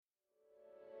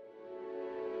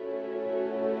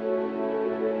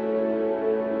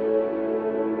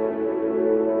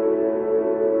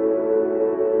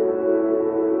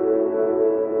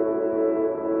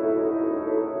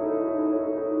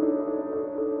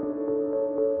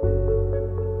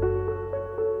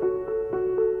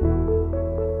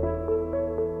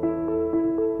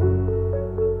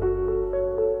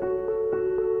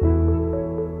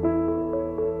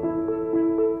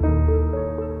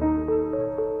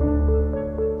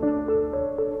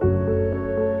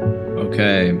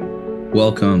Okay,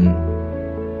 welcome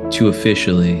to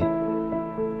officially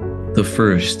the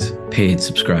first paid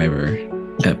subscriber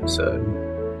episode.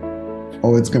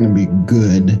 Oh, it's going to be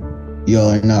good.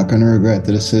 Y'all are not going to regret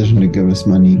the decision to give us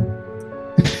money.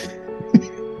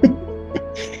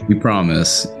 We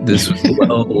promise this was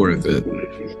well worth it.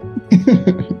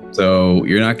 So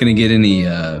you're not going to get any,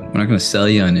 we're not going to sell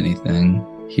you on anything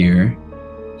here.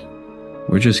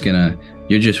 You're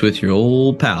just with your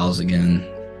old pals again.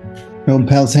 Old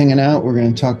pals hanging out. We're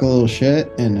going to talk a little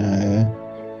shit and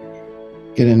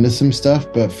get into some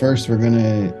stuff. But first, we're going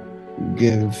to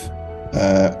give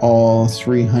all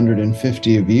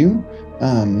 350 of you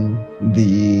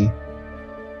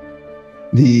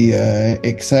the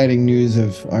exciting news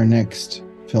of our next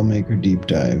filmmaker deep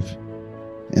dive.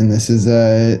 And this is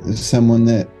someone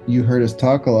that you heard us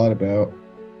talk a lot about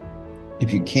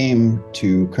if you came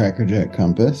to Crackerjack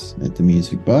Compass at the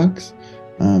Music Box.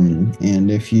 And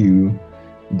if you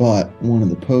bought one of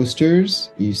the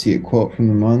posters, you see a quote from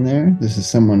them on there. This is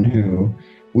someone who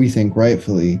we think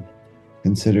rightfully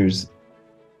considers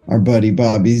our buddy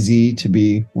Bobby Z to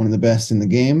be one of the best in the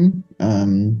game.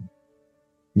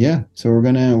 So we're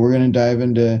gonna dive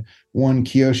into one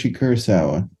Kiyoshi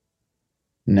Kurosawa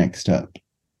next up.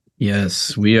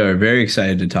 Yes, we are very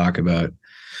excited to talk about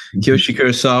Kiyoshi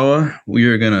Kurosawa. We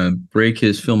are going to break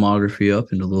his filmography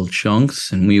up into little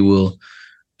chunks, and we will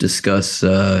discuss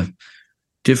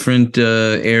different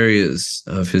areas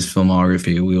of his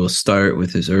filmography. We will start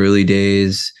with his early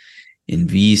days in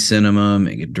V cinema,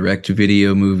 making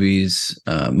direct-to-video movies,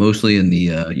 mostly in the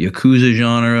Yakuza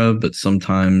genre, but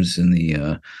sometimes in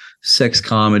the sex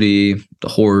comedy, the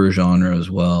horror genre as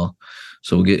well.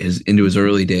 So we'll get into his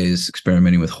early days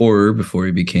experimenting with horror before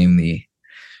he became the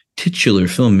titular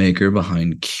filmmaker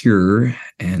behind Cure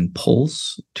and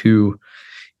Pulse, two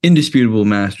indisputable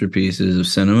masterpieces of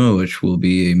cinema, which will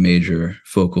be a major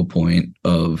focal point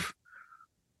of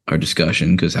our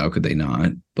discussion, because how could they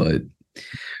not? But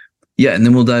yeah, and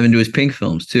then we'll dive into his Pink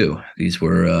films too. These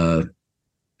were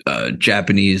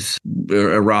Japanese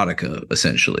erotica,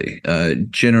 essentially,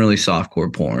 generally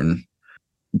softcore porn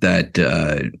that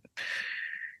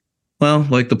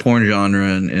like the porn genre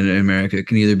in America,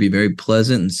 can either be very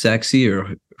pleasant and sexy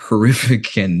or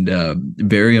horrific and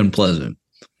very unpleasant.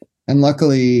 And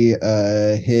luckily,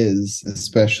 his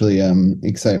especially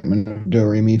Excitement of Do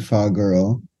Re Mi Fa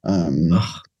Girl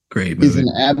great movie. Is an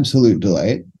absolute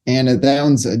delight. And that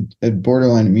one's a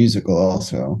borderline musical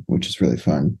also, which is really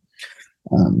fun.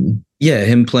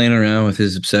 Him playing around with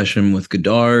his obsession with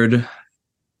Godard.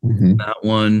 Mm-hmm. That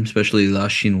one, especially La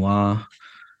Chinoise.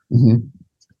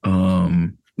 Mm-hmm.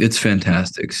 It's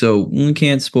fantastic. So we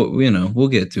can't spoil, we'll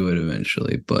get to it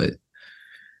eventually, but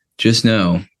just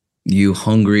know you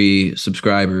hungry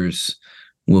subscribers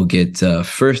will get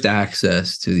first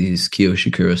access to these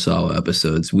Kiyoshi Kurosawa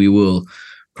episodes. We will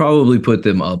probably put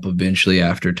them up eventually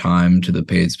after time to the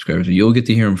paid subscribers. You'll get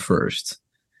to hear them first.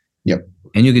 Yep.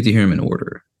 And you'll get to hear them in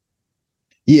order.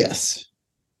 Yes.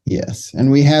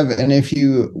 And we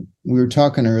were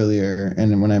talking earlier,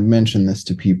 and when I mentioned this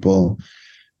to people,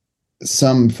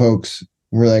 some folks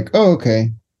were like, oh,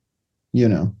 okay,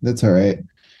 that's all right.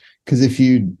 Because if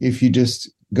you just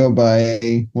go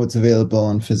by what's available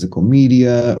on physical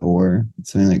media or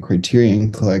something like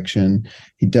Criterion Collection,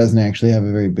 he doesn't actually have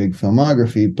a very big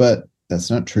filmography, but that's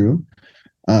not true.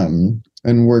 And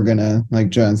we're gonna,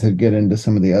 like John said, get into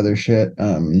some of the other shit.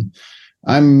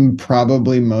 I'm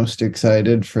probably most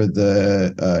excited for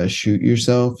the Shoot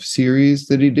Yourself series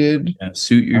that he did. Yeah,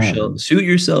 Suit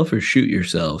yourself or shoot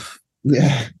yourself.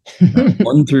 Yeah.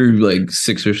 1 through like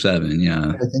 6 or 7.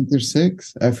 Yeah. I think there's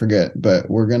 6. I forget, but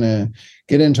we're going to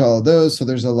get into all of those. So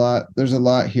there's a lot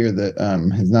here that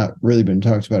has not really been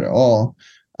talked about at all.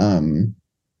 And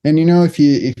if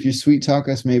you sweet talk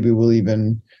us, maybe we'll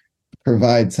even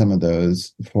provide some of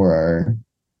those for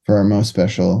our most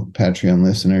special Patreon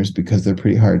listeners, because they're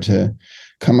pretty hard to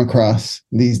come across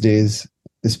these days,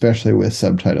 especially with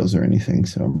subtitles or anything.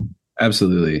 So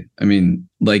absolutely. I mean,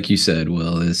 like you said,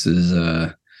 Will, this is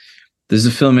a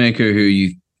filmmaker who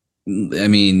you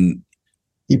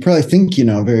probably think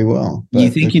very well. But you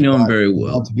think you know him very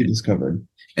well. To be discovered.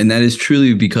 And that is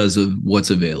truly because of what's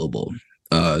available.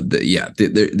 He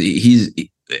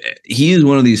is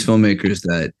one of these filmmakers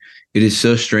that it is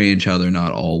so strange how they're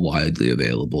not all widely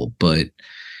available, but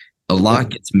a lot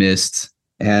gets missed.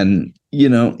 And,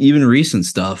 even recent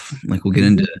stuff, like we'll get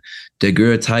into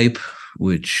Daguerreotype,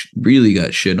 which really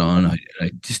got shit on.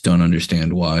 I just don't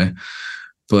understand why.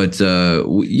 But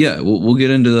we'll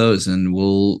get into those, and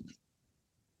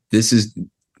this is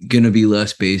going to be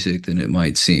less basic than it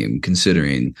might seem,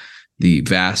 considering the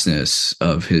vastness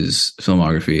of his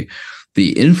filmography.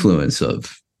 the influence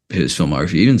of his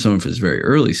filmography, even some of his very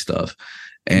early stuff.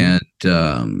 And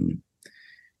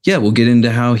yeah, we'll get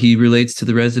into how he relates to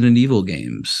the Resident Evil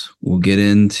games. We'll get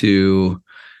into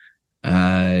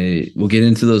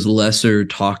those lesser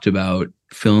talked about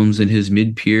films in his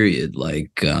mid period,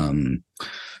 like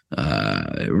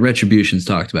Retribution's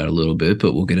talked about a little bit,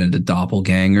 but we'll get into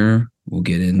Doppelganger. We'll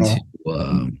get into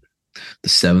the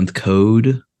Seventh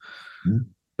Code.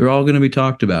 They're all going to be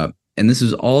talked about. And this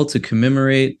is all to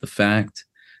commemorate the fact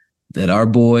that our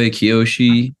boy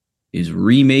Kiyoshi is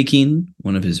remaking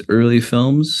one of his early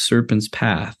films, Serpent's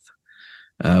Path,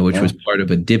 which was part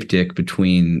of a diptych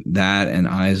between that and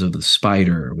Eyes of the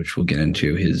Spider, which we'll get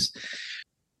into. His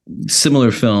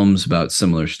similar films about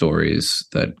similar stories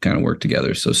that kind of work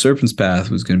together. So Serpent's Path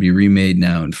was going to be remade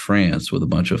now in France with a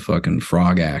bunch of fucking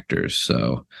frog actors.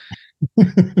 So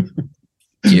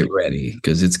get ready,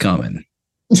 because it's coming.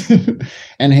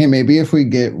 And hey, maybe if we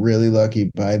get really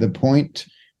lucky, by the point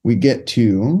we get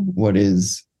to what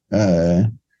is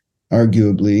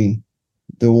arguably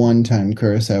the one time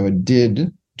Kurosawa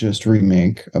did just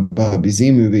remake a Bobby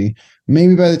Z movie,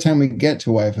 maybe by the time we get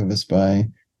to Wife of a Spy,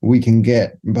 we can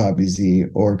get Bobby Z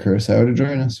or Kurosawa to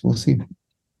join us. We'll see.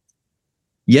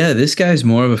 Yeah, this guy's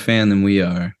more of a fan than we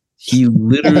are. He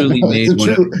literally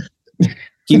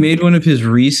made one of his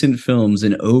recent films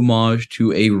an homage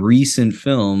to a recent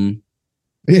film.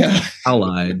 Yeah.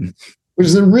 Allied. Which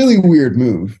is a really weird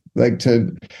move. Like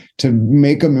to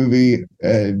make a movie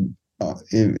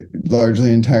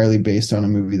largely entirely based on a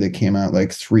movie that came out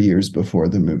like 3 years before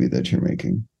the movie that you're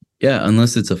making. Yeah,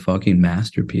 unless it's a fucking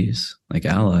masterpiece like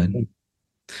Allied.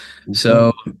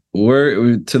 So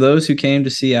we're to those who came to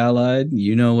see Allied,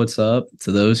 you know what's up.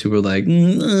 To those who were like,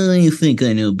 I think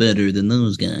I know better than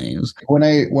those guys. When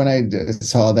I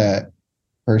saw that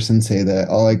person say that,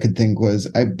 all I could think was,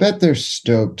 I bet they're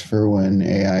stoked for when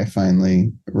AI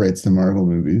finally writes the Marvel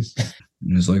movies.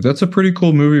 And it's like, that's a pretty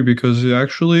cool movie because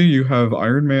actually you have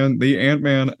Iron Man, the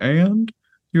Ant-Man, and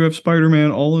you have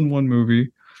Spider-Man all in one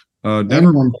movie. And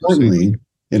more importantly,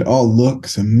 it all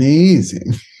looks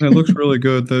amazing. It looks really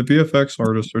good. The VFX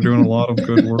artists are doing a lot of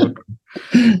good work.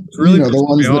 It's really the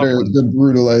ones that are the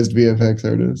brutalized VFX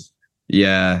artists.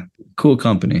 Yeah, cool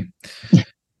company.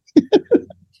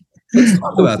 Let's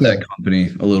talk about that company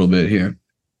a little bit here.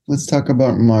 Let's talk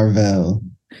about Marvel.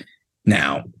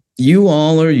 Now, you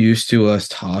all are used to us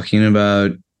talking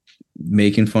about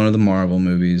making fun of the Marvel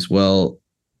movies. Well,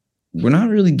 we're not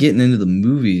really getting into the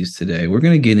movies today. We're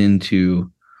going to get into...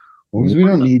 Because we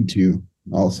don't need to,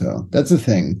 also. That's the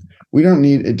thing. We don't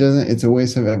need... It's a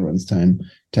waste of everyone's time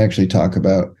to actually talk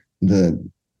about the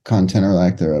content or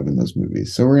lack thereof in those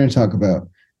movies. So we're going to talk about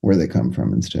where they come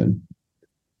from instead.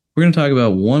 We're going to talk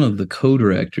about one of the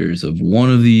co-directors of one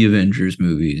of the Avengers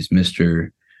movies,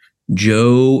 Mr.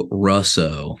 Joe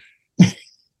Russo.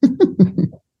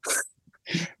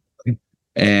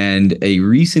 And a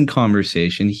recent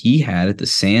conversation he had at the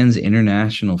Sands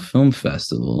International Film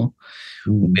Festival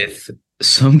with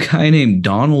some guy named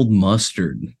Donald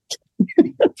Mustard.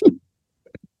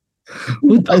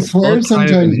 I swear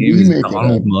sometimes we make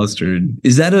Donald Mustard.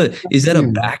 Is that a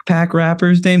backpack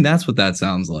rapper's name? That's what that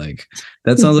sounds like.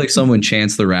 That sounds like someone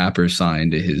Chance the Rapper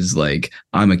signed to his like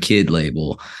I'm a Kid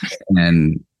label.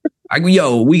 And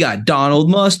we got Donald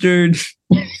Mustard.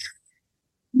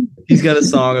 He's got a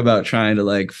song about trying to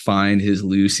like find his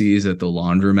Lucy's at the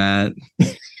laundromat.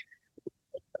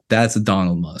 That's a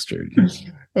Donald Mustard.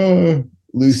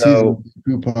 Lucy's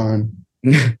coupon.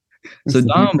 So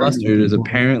Donald Mustard is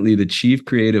apparently the chief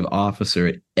creative officer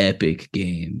at Epic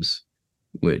Games,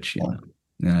 which, you know,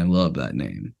 and I love that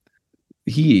name.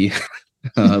 He,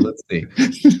 let's see.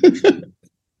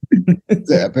 It's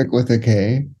Epic with a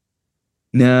K?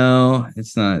 No,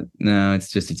 it's not. No,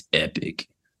 it's Epic.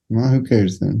 Well, who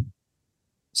cares then?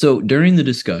 So during the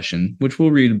discussion, which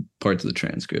we'll read parts of the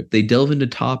transcript, they delve into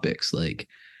topics like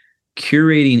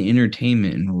curating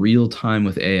entertainment in real time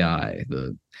with AI.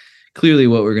 Clearly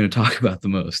what we're going to talk about the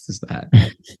most is that.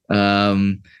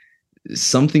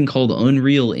 Something called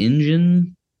Unreal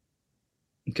Engine.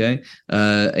 Okay.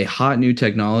 A hot new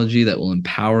technology that will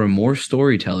empower more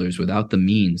storytellers without the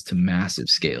means to massive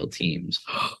scale teams.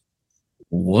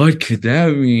 What could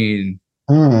that mean?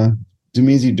 It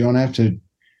means you don't have to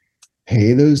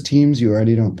pay those teams you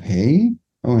already don't pay?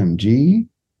 OMG.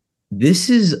 This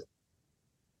is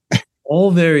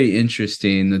all very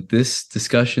interesting that this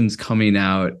discussion's coming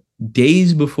out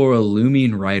days before a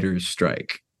looming writer's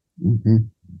strike. Mm-hmm.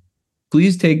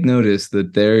 Please take notice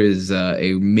that there is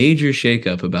a major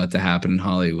shakeup about to happen in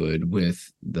Hollywood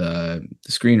with the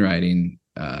screenwriting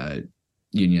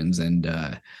unions, and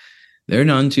they're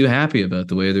none too happy about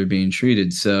the way they're being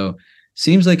treated. So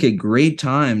seems like a great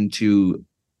time to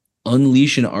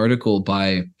unleash an article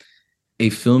by a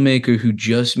filmmaker who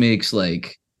just makes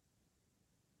like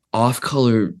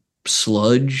off-color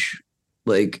sludge,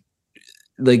 like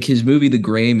his movie The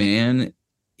Gray Man.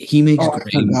 He makes Oh, I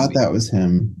gray forgot movies. that was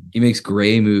him. He makes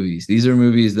gray movies. These are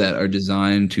movies that are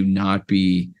designed to not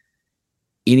be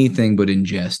anything but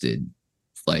ingested,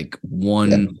 like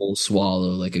one whole swallow,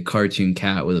 like a cartoon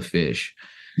cat with a fish.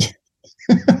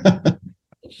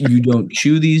 You don't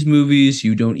chew these movies.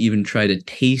 You don't even try to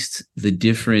taste the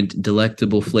different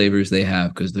delectable flavors they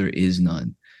have, because there is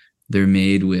none. They're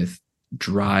made with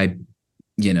dry,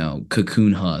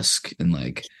 cocoon husk and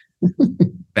like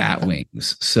bat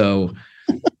wings. So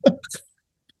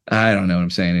I don't know what I'm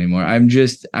saying anymore. I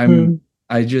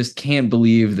just can't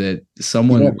believe that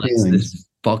someone lets this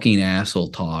fucking asshole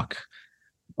talk.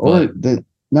 Or that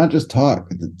not just talk,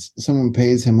 that someone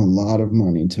pays him a lot of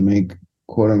money to make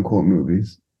quote unquote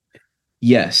movies.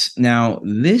 Yes. Now,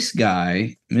 this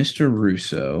guy, Mr.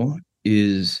 Russo,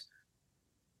 is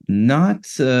not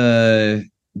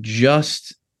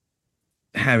just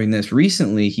having this.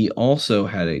 Recently, he also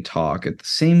had a talk at the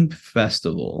same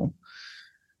festival.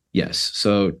 Yes.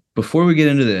 So before we get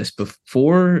into this,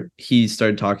 before he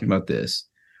started talking about this,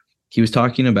 he was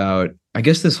talking about, I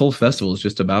guess this whole festival is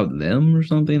just about them or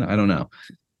something. I don't know.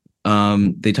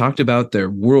 They talked about their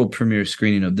world premiere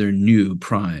screening of their new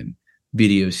Prime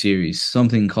video series,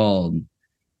 something called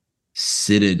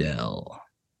Citadel.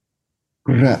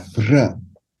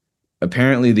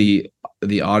 Apparently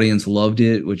the audience loved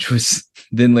it, which was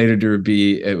then later to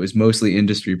be, it was mostly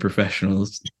industry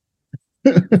professionals.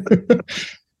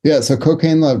 Yeah, so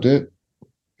cocaine loved it.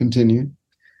 Continue.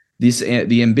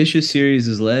 The ambitious series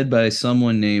is led by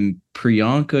someone named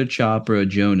Priyanka Chopra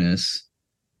Jonas.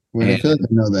 Wait, I feel like I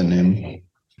know that name.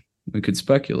 We could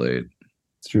speculate.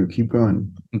 It's true. Keep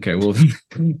going. Okay, well,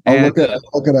 I'll look it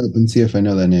up and see if I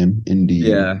know that name. Indeed.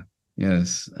 Yeah.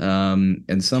 Yes.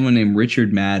 And someone named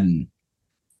Richard Madden,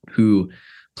 who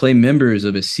play members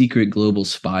of a secret global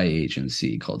spy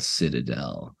agency called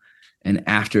Citadel. And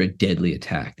after a deadly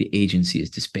attack, the agency is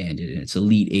disbanded and its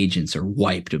elite agents are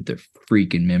wiped of their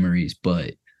freaking memories.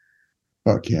 But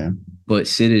fuck yeah. But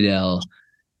Citadel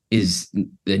is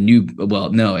a new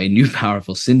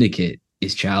powerful syndicate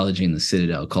is challenging the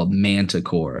Citadel called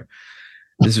Manticore.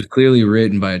 This was clearly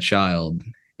written by a child.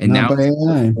 And Not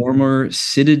now former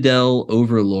Citadel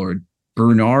overlord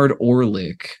Bernard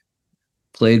Orlick,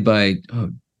 played by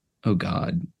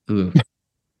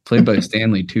played by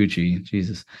Stanley Tucci.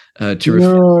 Jesus.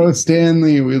 No,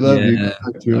 Stanley, we love you.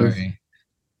 Sorry.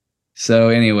 So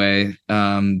anyway,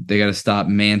 they got to stop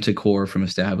Manticore from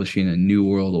establishing a new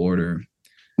world order.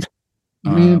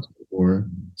 Manticore.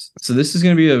 So this is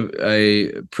going to be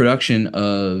a production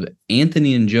of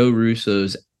Anthony and Joe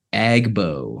Russo's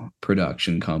Agbo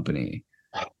production company.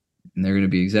 And they're going to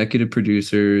be executive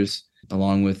producers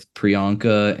along with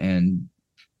Priyanka and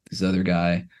this other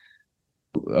guy.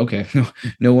 Okay.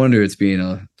 No wonder it's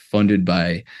being funded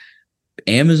by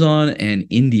Amazon and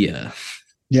India.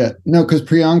 Yeah. No, because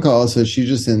Priyanka also, she's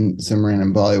just in some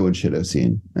random Bollywood shit I've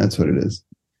seen. That's what it is.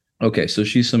 Okay. So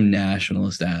she's some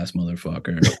nationalist ass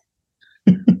motherfucker.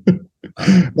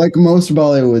 Like most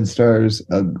Bollywood stars,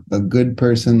 a good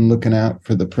person looking out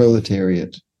for the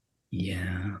proletariat.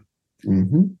 Yeah.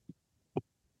 Mm-hmm.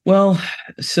 Well,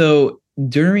 so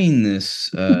during this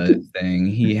thing,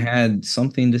 he had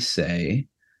something to say.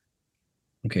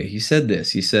 Okay, he said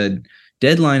this. He said,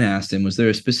 Deadline asked him, was there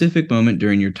a specific moment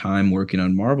during your time working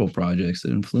on Marvel projects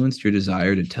that influenced your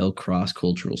desire to tell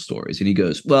cross-cultural stories? And he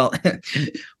goes, well,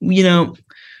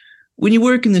 when you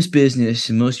work in this business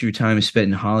and most of your time is spent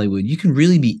in Hollywood, you can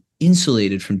really be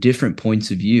insulated from different points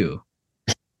of view.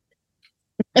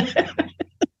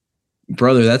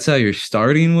 Brother, that's how you're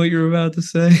starting what you're about to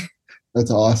say?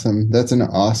 That's awesome. That's an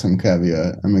awesome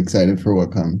caveat. I'm excited for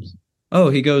what comes. Oh,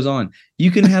 he goes on. You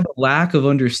can have a lack of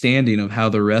understanding of how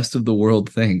the rest of the world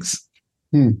thinks.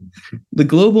 The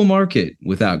global market,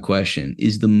 without question,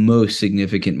 is the most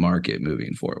significant market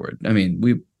moving forward. I mean,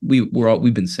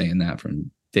 we've been saying that from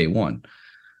day one.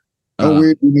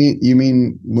 Weird. You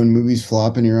mean when movies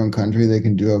flop in your own country, they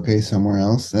can do okay somewhere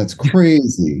else? That's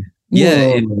crazy.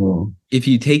 Yeah. If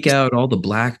you take out all the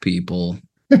black people,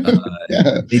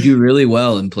 they do really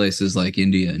well in places like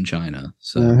India and China.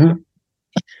 So,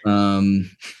 no,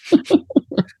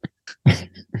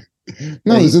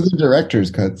 these are the director's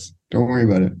cuts. Don't worry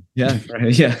about it. Yeah,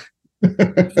 right. Yeah.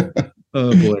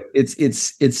 Oh boy,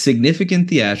 it's significant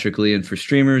theatrically, and for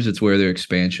streamers, it's where their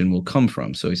expansion will come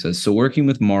from. So he says, so working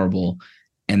with Marvel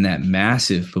and that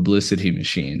massive publicity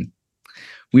machine,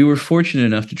 we were fortunate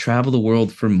enough to travel the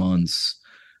world for months,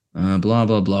 Blah,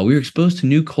 blah, blah. We were exposed to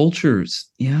new cultures.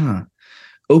 Yeah.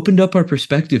 Opened up our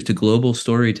perspective to global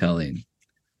storytelling.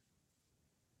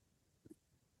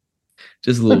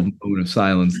 Just a little moment of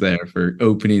silence there for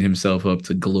opening himself up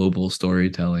to global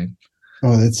storytelling.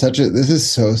 Oh, this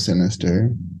is so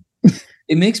sinister.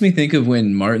 It makes me think of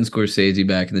when Martin Scorsese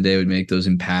back in the day would make those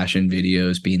impassioned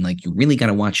videos being like, you really got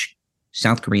to watch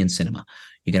South Korean cinema.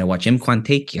 You got to watch M.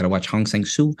 Kwan-taek. You got to watch Hong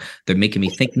Sang-soo. They're making me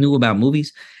think new about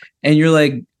movies. And you're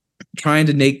like trying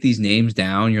to make these names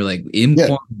down. You're like, M. Yeah.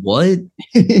 Kwan, what?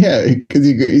 Yeah, because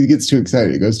he gets too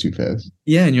excited. He goes too fast.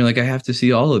 Yeah. And you're like, I have to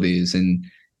see all of these. And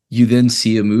you then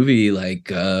see a movie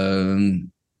like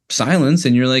Silence,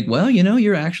 and you're like, well,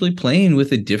 you're actually playing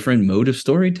with a different mode of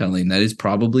storytelling that is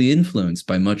probably influenced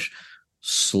by much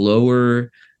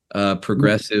slower,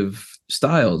 progressive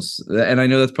styles. And I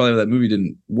know that's probably why that movie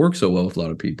didn't work so well with a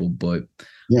lot of people, but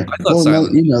Yeah. I thought Well,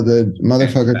 Silence. the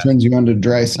motherfucker turns you on to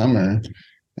Dry Summer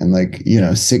and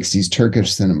 60s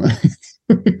Turkish cinema.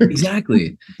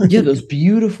 Exactly. Yeah, those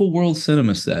beautiful world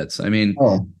cinema sets. I mean,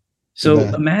 Oh, so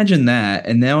imagine that,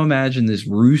 and now imagine this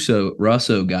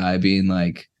Russo guy being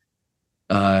like,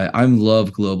 I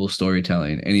love global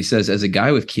storytelling. And he says, as a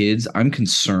guy with kids, I'm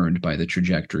concerned by the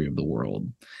trajectory of the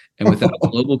world. And without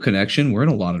global connection, we're in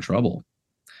a lot of trouble.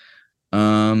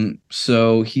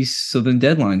 So then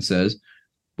Deadline says,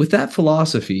 with that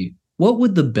philosophy, what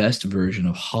would the best version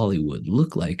of Hollywood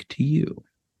look like to you?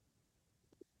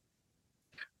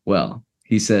 Well,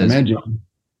 he says, imagine.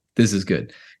 this is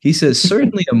good. He says,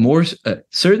 certainly a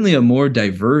more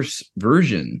diverse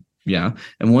version. Yeah.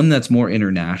 And one that's more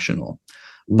international.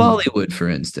 Bollywood, for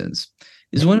instance,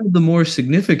 is one of the more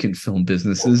significant film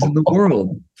businesses in the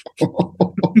world.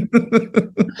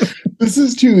 This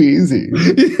is too easy.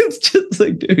 It's just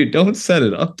like, dude, don't set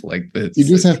it up like this. You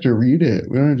just have to read it.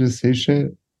 We don't just say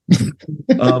shit.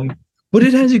 But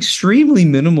it has extremely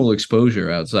minimal exposure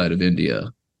outside of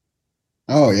India.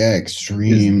 Oh, yeah,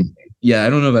 extreme. Yeah, I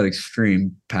don't know about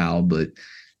extreme, pal, but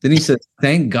then he says,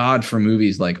 thank God for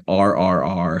movies like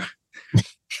RRR.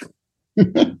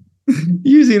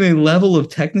 Using a level of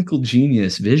technical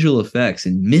genius, visual effects,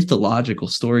 and mythological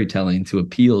storytelling to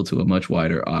appeal to a much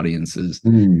wider audiences.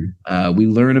 We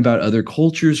learn about other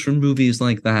cultures from movies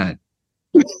like that.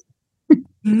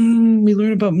 We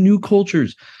learn about new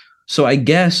cultures. So I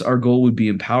guess our goal would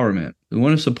be empowerment. We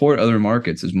want to support other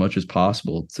markets as much as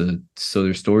possible so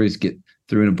their stories get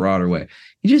through in a broader way.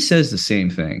 He just says the same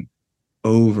thing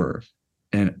over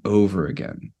and over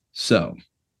again. So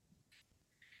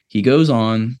he goes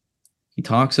on. He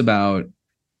talks about,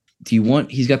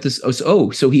 he's got this,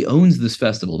 so he owns this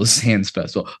festival, the Sands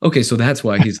Festival. Okay, so that's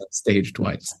why he's on stage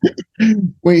twice.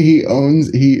 Wait,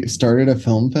 he started a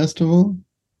film festival?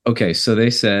 Okay, so they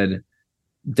said,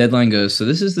 Deadline goes, so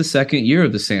this is the second year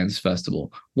of the Sands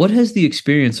Festival. What has the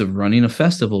experience of running a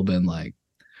festival been like?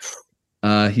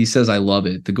 He says, I love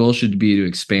it. The goal should be to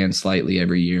expand slightly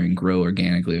every year and grow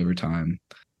organically over time.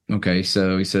 Okay,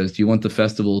 so he says, do you want the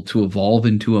festival to evolve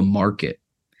into a market?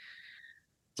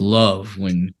 Love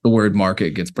when the word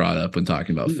market gets brought up when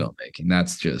talking about filmmaking.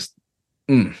 That's just,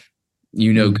 good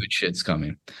shit's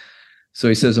coming. So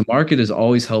he says, a market is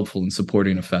always helpful in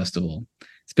supporting a festival.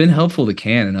 It's been helpful to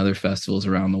Cannes and other festivals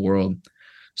around the world.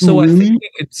 So I think we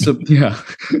could,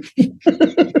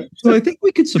 so I think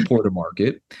we could support a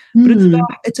market, but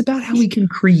it's about how we can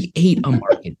create a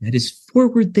market that is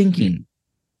forward thinking.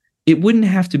 It wouldn't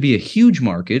have to be a huge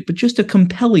market, but just a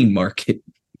compelling market.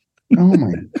 Oh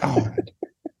my God.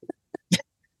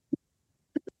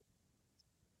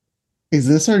 Is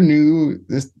this our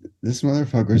this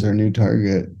motherfucker's our new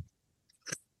target?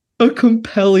 A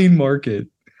compelling market.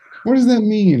 What does that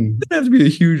mean? It doesn't have to be a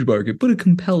huge market, but a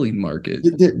compelling market.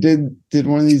 Did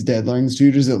one of these Deadline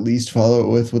studios at least follow it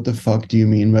with, what the fuck do you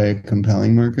mean by a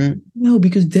compelling market? No,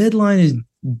 because Deadline is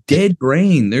dead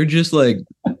brain. They're just like,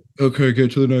 okay,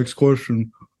 get to the next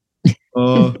question.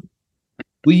 So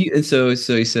he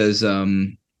says,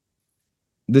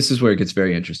 this is where it gets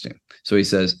very interesting. So he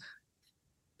says,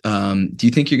 do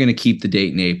you think you're going to keep the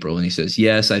date in April? And he says,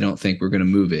 yes, I don't think we're going to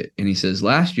move it. And he says,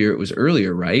 last year it was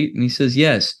earlier, right? And he says,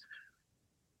 yes.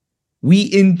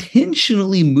 We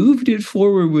intentionally moved it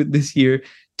forward with this year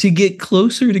to get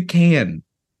closer to Cannes.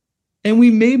 And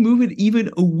we may move it even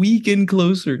a weekend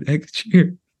closer next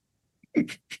year.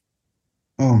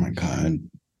 Oh my God.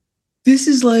 This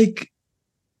is like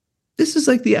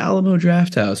the Alamo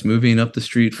Drafthouse moving up the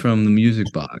street from the Music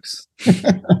Box.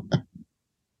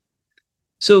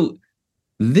 So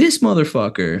this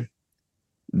motherfucker,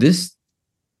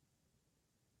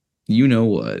 you know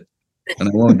what? And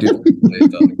I won't do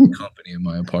the company in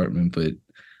my apartment, but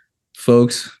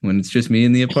folks, when it's just me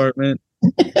in the apartment,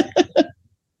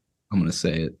 I'm gonna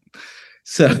say it.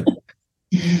 So,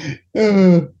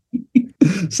 Uh,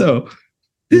 so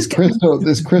this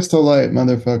crystal light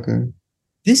motherfucker.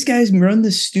 this guy's run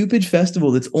this stupid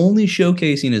festival that's only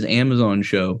showcasing his Amazon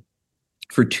show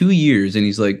for 2 years, and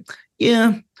he's like,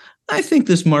 "Yeah, I think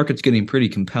this market's getting pretty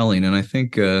compelling, and I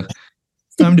think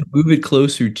time to move it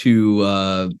closer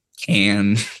to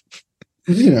Cannes."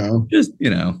 Just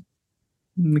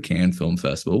the Cannes Film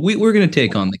Festival. We're gonna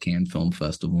take on the Cannes Film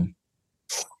Festival.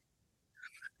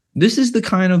 This is the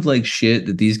kind of like shit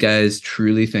that these guys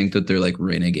truly think that they're like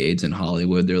renegades in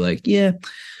Hollywood. They're like, yeah,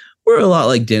 we're a lot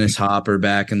like Dennis Hopper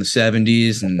back in the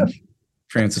 70s and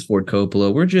Francis Ford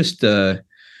Coppola. We're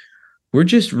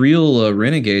just real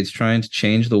renegades trying to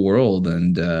change the world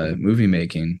and movie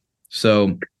making.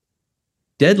 So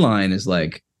Deadline is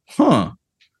like,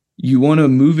 you want to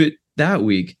move it that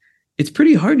week? It's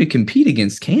pretty hard to compete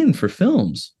against Cannes for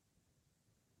films.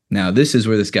 Now, this is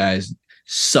where this guy's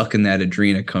sucking that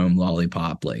adrenochrome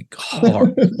lollipop like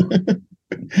hard.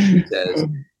 He says,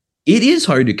 it is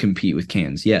hard to compete with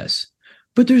Cannes, yes,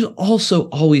 but there's also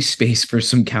always space for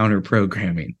some counter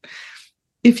programming.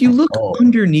 If you look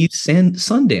underneath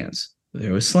Sundance,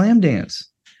 there was Slam Dance.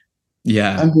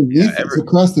 Yeah. It's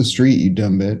across the street, you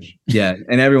dumb bitch. Yeah,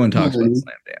 and everyone talks about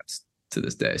Slam Dance to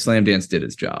this day. Slam Dance did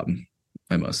its job,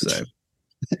 I must say.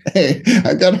 Hey,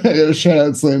 I gotta shout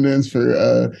out Slam Dance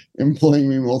for employing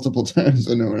me multiple times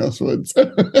when no one else would.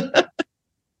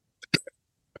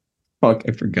 Fuck,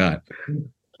 I forgot.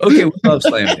 Okay, we love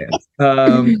Slam Dance.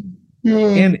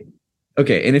 And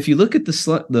if you look at the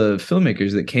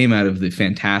filmmakers that came out of the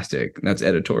fantastic, that's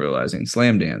editorializing,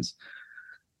 Slam Dance,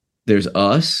 there's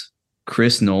us,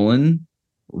 Chris Nolan,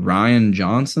 Ryan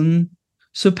Johnson.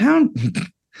 So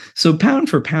pound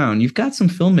for pound, you've got some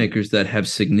filmmakers that have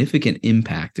significant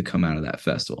impact to come out of that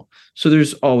festival. So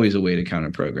there's always a way to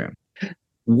counter program.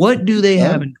 What do they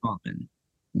have in common?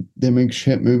 They make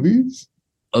shit movies.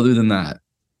 Other than that,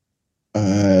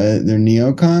 they're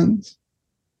neocons.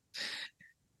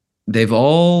 They've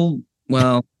all,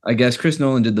 well, I guess Chris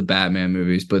Nolan did the Batman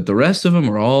movies, but the rest of them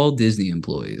are all Disney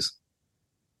employees.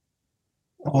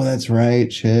 Oh, that's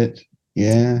right. Shit.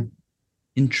 Yeah.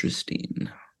 Interesting.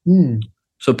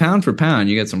 So pound for pound,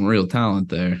 you got some real talent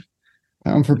there.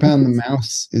 Pound for pound, the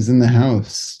mouse is in the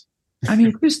house. I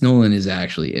mean, Chris Nolan is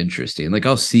actually interesting. Like,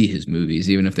 I'll see his movies,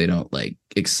 even if they don't like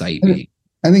excite me.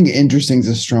 I think interesting is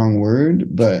a strong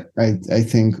word, but I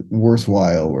think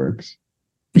worthwhile works.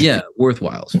 Yeah,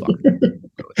 worthwhile is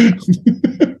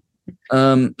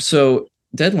fine. So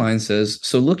Deadline says,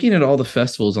 so looking at all the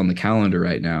festivals on the calendar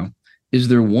right now, is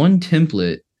there one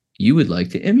template you would like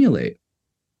to emulate?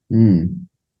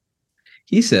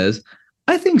 He says,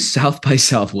 I think South by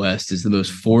Southwest is the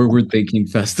most forward-thinking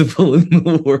festival in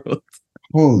the world.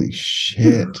 Holy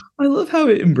shit. I love how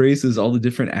it embraces all the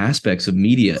different aspects of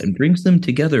media and brings them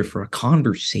together for a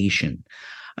conversation.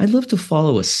 I'd love to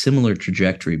follow a similar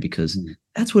trajectory because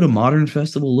that's what a modern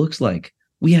festival looks like.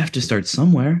 We have to start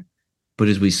somewhere. But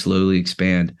as we slowly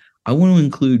expand, I want to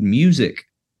include music,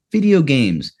 video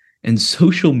games, and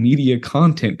social media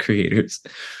content creators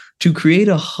to create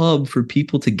a hub for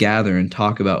people to gather and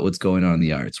talk about what's going on in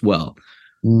the arts. Well,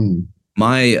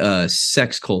 my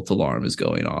sex cult alarm is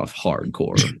going off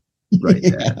hardcore right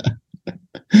there.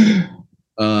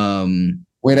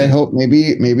 Wait, I hope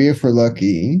maybe if we're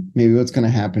lucky, maybe what's going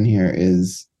to happen here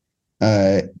is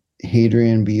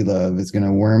Hadrian B. Love is going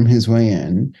to worm his way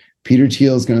in. Peter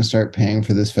Thiel is going to start paying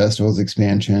for this festival's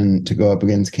expansion to go up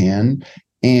against Cannes.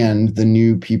 And the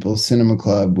New People's Cinema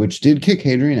Club, which did kick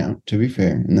Hadrian out, to be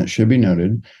fair, and that should be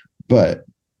noted. But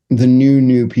the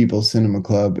New People's Cinema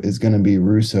Club is going to be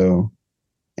Russo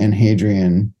and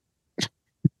Hadrian.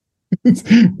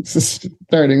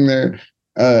 Starting there.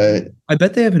 I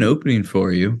bet they have an opening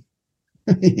for you.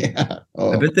 Yeah.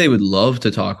 I bet they would love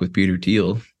to talk with Peter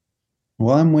Thiel.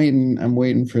 Well, I'm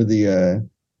waiting for the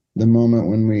moment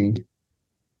when we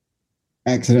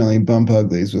accidentally bump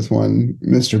uglies with one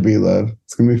Mr. B. Love.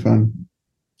 It's gonna be fun.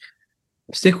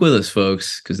 Stick with us,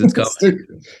 folks, because it's coming.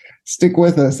 Stick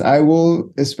with us. I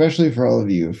will, especially for all of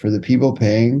you, for the people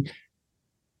paying.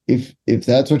 If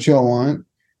that's what y'all want,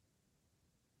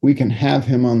 we can have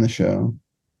him on the show.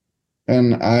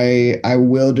 And I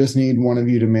will just need one of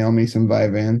you to mail me some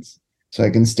Vyvanse so I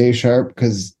can stay sharp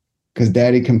because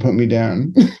Daddy can put me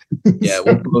down. Yeah,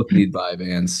 we'll both need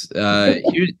Vyvanse.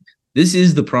 This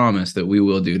is the promise that we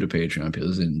will do to Patreon. People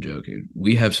isn't joking.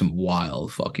 We have some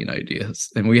wild fucking ideas,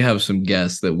 and we have some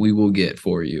guests that we will get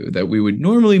for you that we would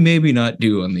normally maybe not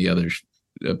do on the other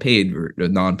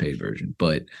non-paid version.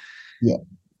 But yeah,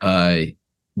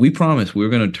 we promise we're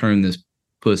going to turn this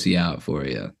pussy out for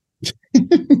you.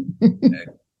 Okay.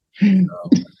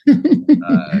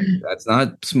 That's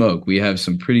not smoke. We have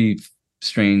some pretty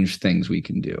strange things we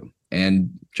can do and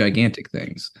gigantic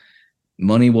things.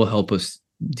 Money will help us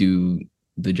do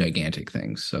the gigantic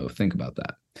things. So think about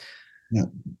that. Yeah.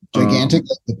 Gigantic,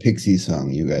 like the Pixie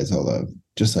song you guys all love.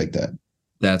 Just like that.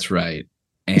 That's right.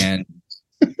 And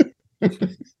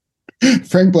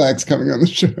Frank Black's coming on the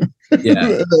show. Yeah.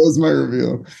 That was my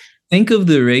reveal. Think of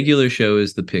the regular show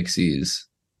as the Pixies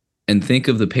and think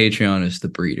of the Patreon as the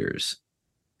Breeders.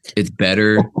 It's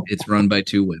better. It's run by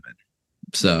two women.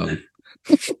 So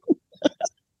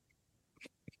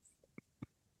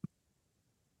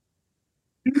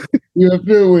you have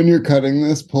to, when you're cutting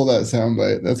this, pull that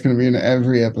soundbite. That's going to be in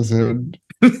every episode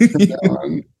from now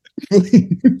on.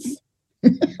 Please.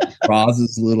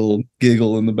 Roz's little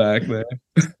giggle in the back there.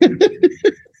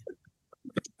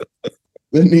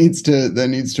 That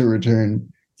needs to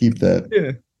return. Keep that.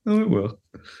 Yeah. Oh, it will.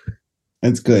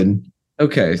 That's good.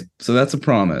 Okay, so that's a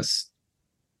promise.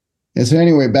 Yeah, so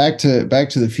anyway, back to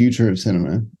the future of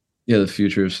cinema. Yeah, the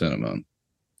future of cinema.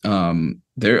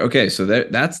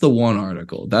 That's the one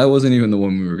article. That wasn't even the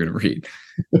one we were gonna read.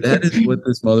 That is what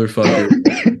this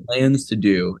motherfucker plans to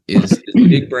do, is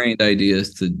big brained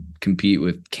ideas to compete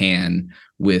with Cannes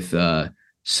with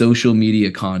social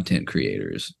media content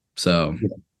creators. So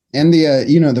and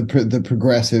the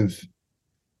progressive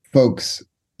folks.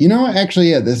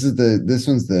 Actually, yeah, this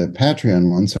one's the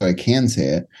Patreon one, so I can say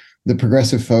it. The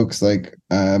progressive folks, like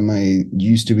my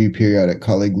used to be periodic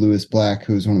colleague Lewis Black,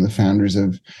 who was one of the founders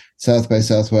of South by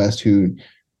Southwest, who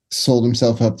sold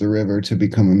himself up the river to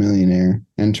become a millionaire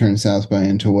and turn South by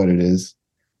into what it is.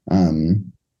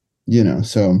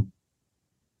 So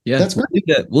yeah, that's great.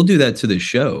 We'll do that to the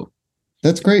show.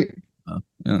 That's great.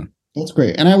 Yeah, that's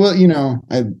great. And I will,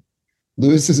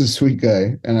 Lewis is a sweet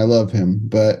guy and I love him,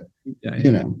 but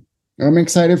I'm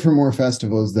excited for more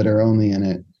festivals that are only in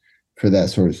it for that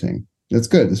sort of thing. That's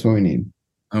good. That's what we need.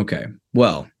 Okay.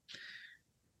 Well,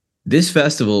 this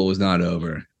festival was not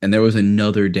over, and there was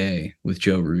another day with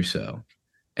Joe Russo.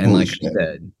 And Holy like shit. I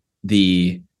said,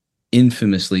 the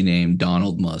infamously named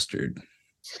Donald Mustard.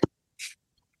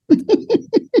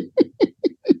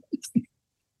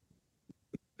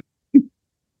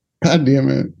 God damn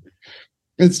it.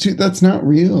 That's not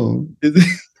real.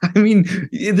 I mean,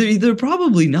 they're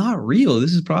probably not real.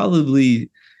 This is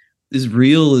probably as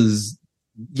real as,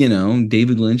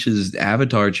 David Lynch's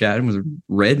Avatar chatting with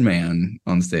Red Man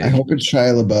on stage. I hope it's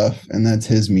Shia LaBeouf, and that's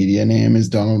his media name is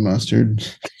Donald Mustard.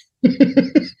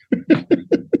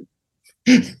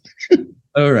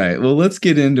 All right. Well, let's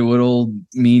get into what old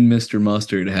mean Mr.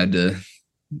 Mustard had to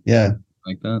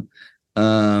like that.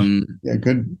 Yeah,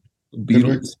 good.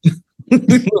 Beatles.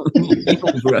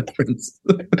 Beatles reference.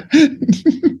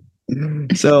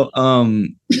 So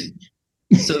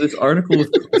this article was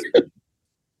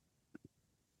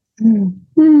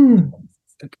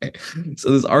okay. So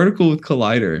this article with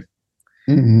Collider.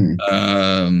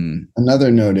 Mm-hmm. Another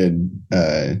noted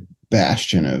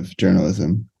bastion of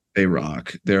journalism. They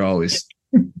rock. They're always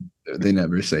they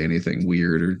never say anything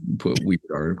weird or put weird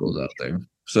articles out there.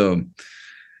 So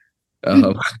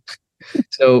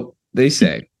so they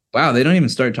say, wow, they don't even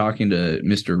start talking to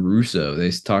Mr. Russo. They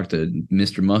talk to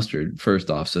Mr. Mustard first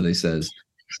off. So they says,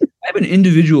 I have an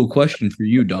individual question for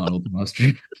you, Donald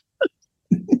Mustard.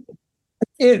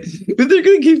 But they're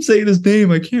going to keep saying his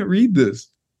name. I can't read this.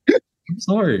 I'm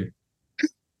sorry.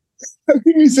 How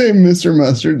can you say Mr.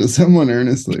 Mustard to someone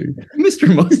earnestly?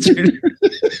 Mr. Mustard.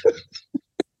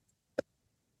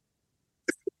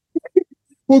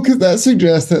 Well, because that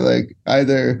suggests that like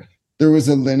either there was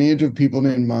a lineage of people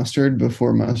named Mustard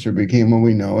before Mustard became what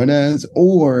we know it as,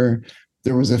 or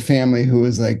there was a family who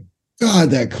was like,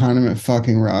 God, that condiment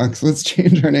fucking rocks. Let's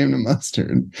change our name to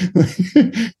Mustard.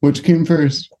 Which came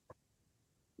first?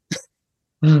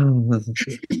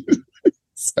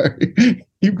 Sorry.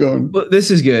 Keep going. Well,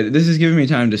 this is good. This is giving me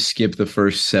time to skip the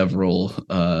first several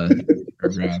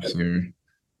paragraphs here.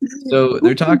 So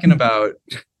they're talking about,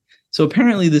 so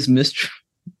apparently this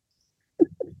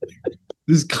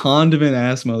this condiment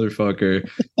ass motherfucker,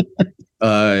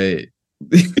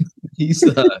 he's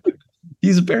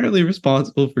apparently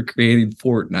responsible for creating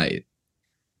Fortnite.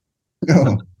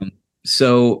 Oh.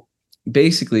 So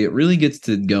basically, it really gets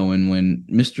to going when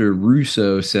Mr.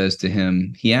 Russo says to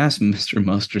him, he asked Mr.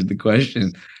 Mustard the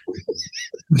question.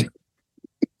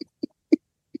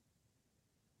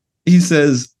 He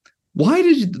says, why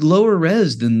did you lower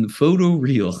res than the photo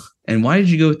reel? And why did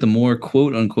you go with the more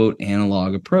quote unquote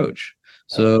analog approach?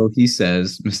 So he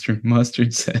says, Mr.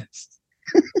 Mustard says,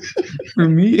 for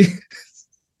me,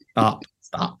 stop.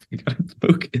 You gotta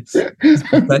focus. This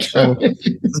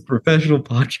is professional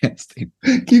podcasting.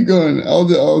 Keep going.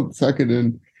 I'll suck it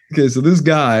in. Okay, so this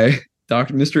guy,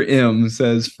 Dr. Mr. M,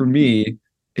 says for me,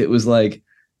 it was like,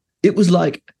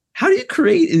 how do you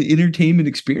create an entertainment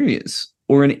experience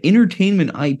or an entertainment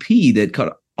IP that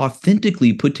could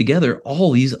authentically put together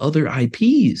all these other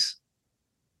IPs?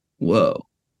 Whoa.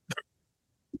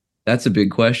 That's a big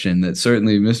question that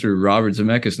certainly Mr. Robert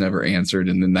Zemeckis never answered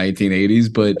in the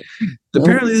 1980s, but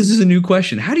apparently this is a new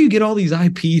question. How do you get all these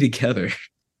IP together?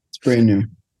 It's brand new.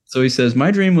 So he says, my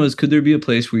dream was, could there be a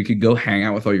place where you could go hang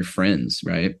out with all your friends,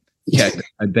 right? Yeah,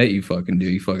 I bet you fucking do,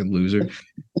 you fucking loser.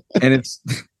 And it's...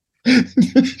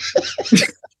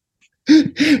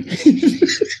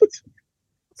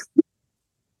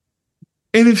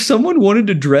 And if someone wanted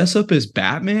to dress up as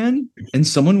Batman, and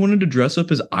someone wanted to dress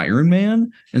up as Iron Man,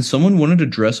 and someone wanted to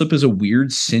dress up as a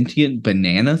weird sentient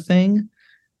banana thing,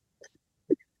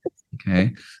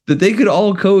 okay, that they could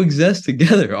all coexist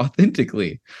together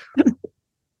authentically.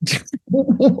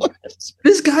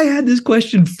 This guy had this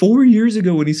question 4 years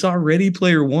ago when he saw Ready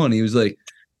Player One. He was like,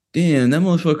 damn, that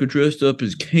motherfucker dressed up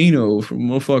as Kano from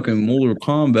motherfucking Mortal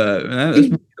Kombat. That's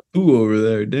Boo over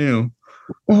there, damn.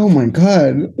 Oh my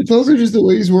god! It's also just the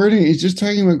way he's wording it. He's just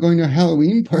talking about going to a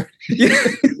Halloween party. Yeah.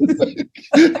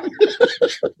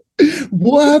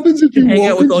 What happens if you hang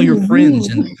out with all your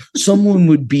friends, room? and someone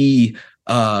would be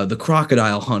the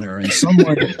crocodile hunter, and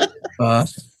someone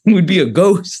would be a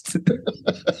ghost?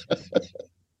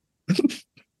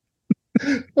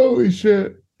 Holy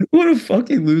shit! What a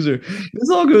fucking loser! This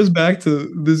all goes back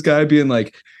to this guy being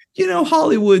like,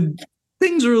 Hollywood,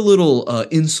 things are a little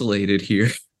insulated here.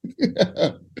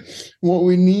 Yeah. What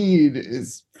we need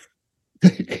is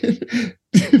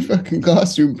fucking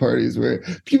costume parties where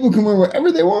people can wear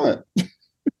whatever they want.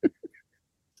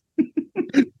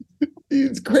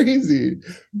 It's crazy.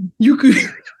 You could.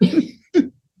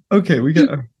 Okay, we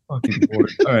got fucking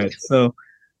bored. All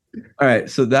right,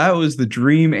 so that was the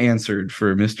dream answered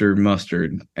for Mr.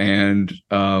 Mustard, and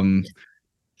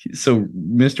so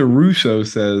Mr. Russo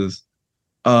says,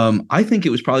 I think it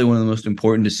was probably one of the most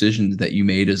important decisions that you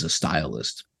made as a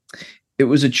stylist. It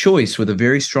was a choice with a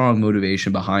very strong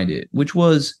motivation behind it, which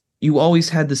was you always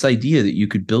had this idea that you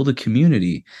could build a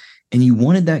community, and you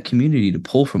wanted that community to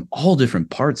pull from all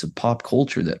different parts of pop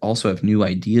culture that also have new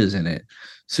ideas in it.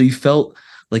 So you felt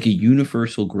like a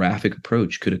universal graphic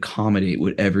approach could accommodate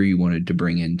whatever you wanted to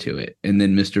bring into it. And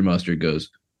then Mr. Mustard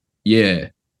goes, yeah,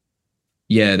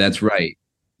 that's right.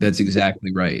 That's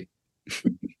exactly right.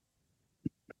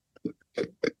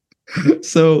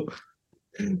 So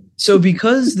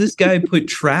because this guy put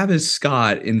Travis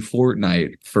Scott in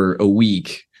Fortnite for a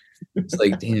week, it's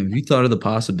like, damn, have you thought of the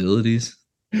possibilities?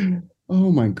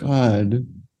 Oh my god.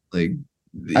 Like,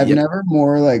 I've never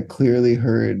more clearly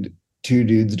heard two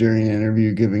dudes during an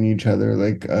interview giving each other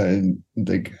like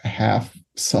half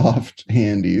soft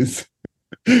handies.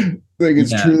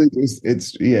 It's truly just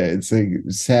it's like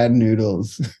sad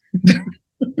noodles.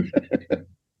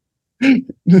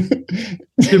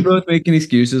 They're both making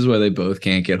excuses why they both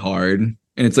can't get hard, and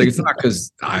it's like, it's not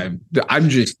because I'm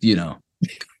just I'm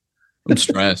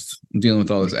stressed. I'm dealing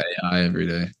with all this AI every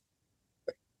day.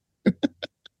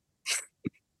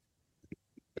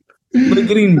 Like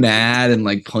getting mad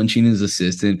and punching his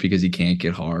assistant because he can't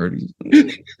get hard.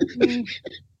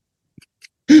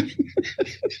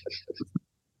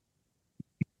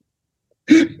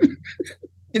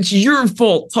 It's your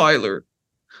fault, Tyler.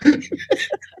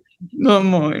 Not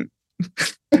mine.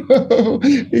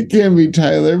 It can't be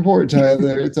Tyler. Poor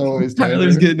Tyler. It's always Tyler.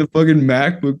 Tyler's getting a fucking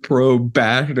MacBook Pro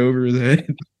bashed over his head.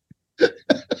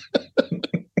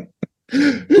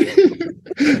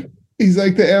 He's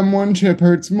like, the M1 chip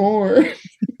hurts more.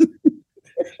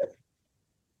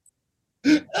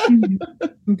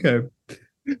 Okay.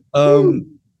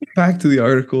 Back to the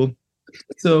article.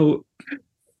 So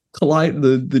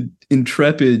the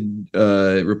intrepid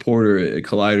reporter at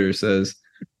Collider says,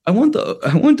 I want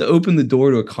to open the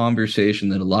door to a conversation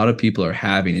that a lot of people are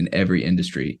having in every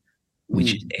industry,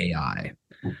 which is AI.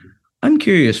 I'm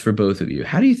curious for both of you.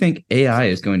 How do you think AI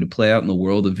is going to play out in the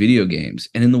world of video games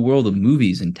and in the world of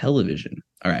movies and television?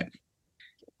 All right.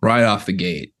 Right off the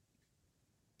gate,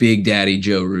 Big Daddy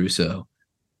Joe Russo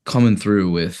coming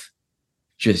through with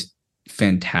just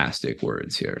fantastic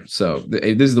words here. So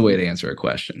this is the way to answer a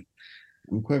question.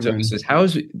 So he says,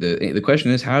 the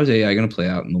question is, how is AI going to play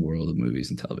out in the world of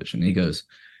movies and television? And he goes,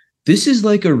 this is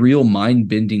like a real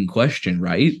mind-bending question,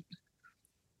 right?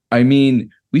 I mean,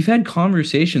 we've had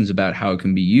conversations about how it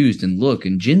can be used and look,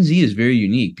 and Gen Z is very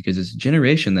unique because it's a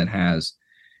generation that has,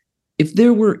 if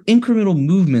there were incremental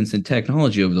movements in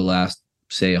technology over the last,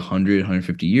 say, 100,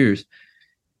 150 years,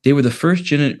 they were the first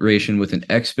generation with an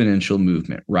exponential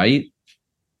movement, right?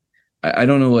 I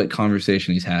don't know what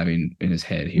conversation he's having in his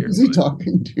head here. Who's he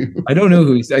talking to? I don't know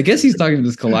who he's. I guess he's talking to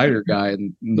this Collider guy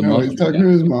and the No, he's mustard talking guy.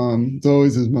 to his mom. It's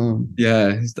always his mom.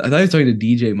 Yeah, I thought he was talking to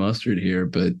DJ Mustard here,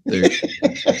 but they're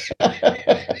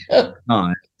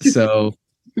not. So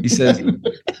he says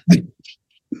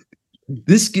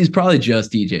this is probably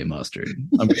just DJ Mustard.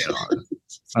 I'm being honest.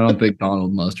 I don't think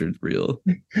Donald Mustard's real.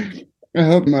 I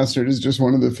hope Mustard is just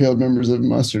one of the failed members of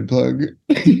Mustard Plug,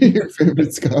 your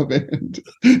favorite ska band.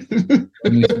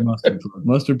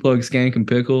 Mustard Plug, Skank, and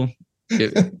Pickle.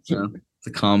 It's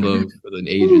a combo for the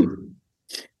ages.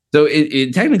 So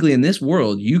it technically in this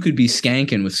world, you could be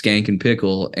skanking with Skank and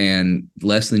Pickle and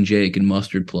Less Than Jake and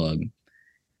Mustard Plug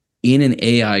in an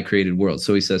AI created world.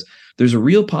 So he says there's a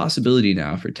real possibility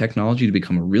now for technology to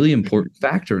become a really important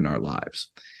factor in our lives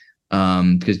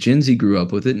because Gen Z grew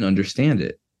up with it and understand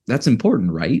it. That's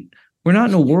important, right? We're not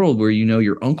in a world where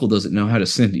your uncle doesn't know how to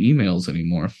send emails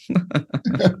anymore.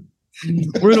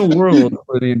 We're in a world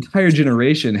where the entire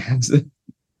generation has it.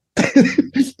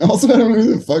 Also, I don't know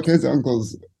who the fuck his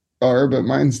uncles are, but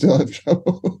mine still have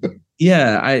trouble.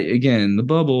 Yeah, the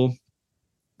bubble.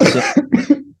 So,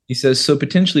 he says, so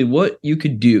potentially what you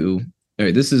could do, all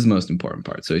right, this is the most important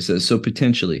part. So he says, so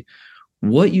potentially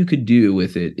what you could do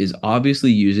with it is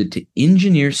obviously use it to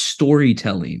engineer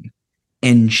storytelling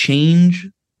and change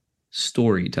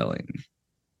storytelling.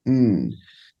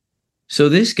 So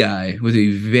this guy with a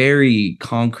very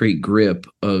concrete grip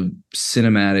of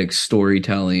cinematic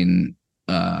storytelling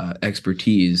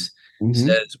expertise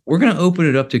says, we're going to open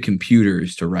it up to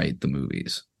computers to write the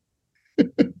movies.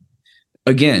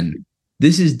 Again,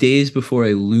 this is days before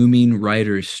a looming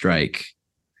writer's strike.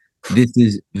 This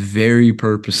is very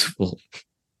purposeful.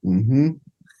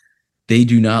 They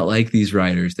do not like these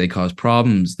writers. They cause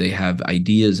problems. They have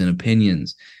ideas and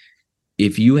opinions.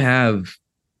 If you have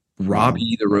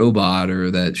Robbie the robot or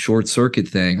that short circuit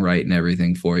thing writing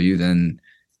everything for you, then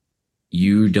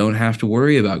you don't have to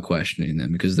worry about questioning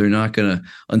them because they're not going to,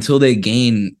 until they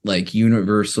gain like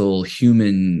universal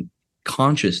human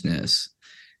consciousness,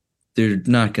 they're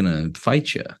not going to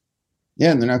fight you.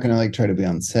 Yeah, and they're not going to like try to be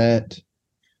on set.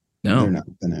 No. They're not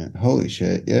going to. Holy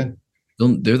shit, yeah.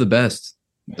 They're the best.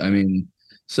 I mean,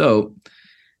 so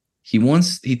he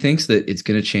thinks that it's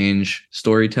going to change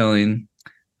storytelling.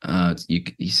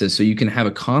 He says, so you can have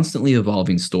a constantly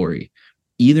evolving story,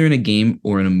 either in a game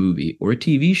or in a movie or a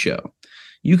TV show.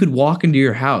 You could walk into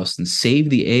your house and save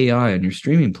the AI on your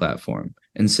streaming platform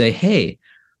and say, hey,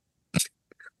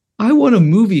 I want a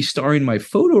movie starring my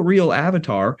photoreal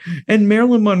avatar and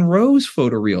Marilyn Monroe's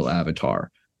photoreal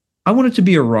avatar. I want it to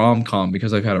be a rom-com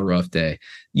because I've had a rough day.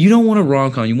 You don't want a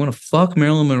rom-com. You want to fuck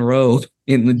Marilyn Monroe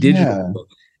in the digital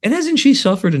world. And hasn't she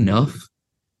suffered enough?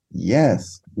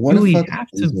 Yes. What do we have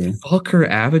to fuck her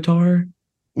avatar?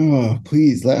 Oh,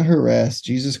 please let her rest.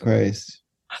 Jesus Christ.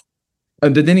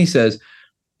 But then he says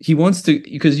he wants to,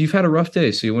 because you've had a rough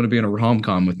day, so you want to be in a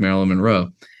rom-com with Marilyn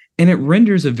Monroe. And it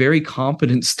renders a very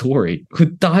competent story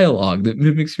with dialogue that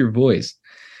mimics your voice.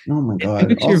 Oh my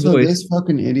God. Also, this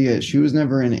fucking idiot, she was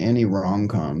never in any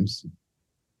rom-coms.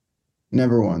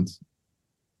 Never once.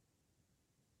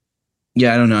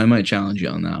 Yeah, I don't know. I might challenge you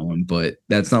on that one, but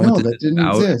that's not what that didn't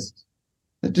exist.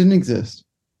 That didn't exist.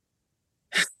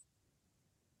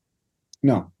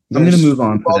 No. I'm going to move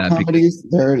on for that. Comedies,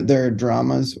 there are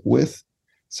dramas with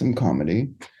some comedy.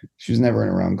 She was never in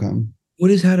a rom-com. What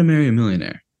is How to Marry a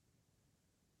Millionaire?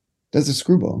 That's a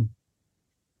screwball.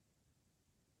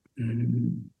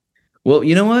 Well,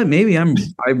 you know what? Maybe I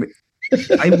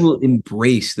will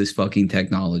embrace this fucking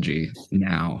technology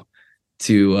now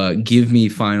to give me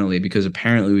finally, because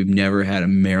apparently we've never had a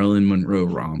Marilyn Monroe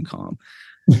rom-com.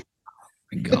 Oh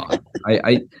my God.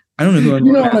 I don't know who I'm.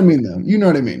 You know what I mean, though. You know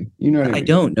what I mean. I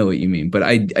don't know what you mean, but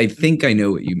I think I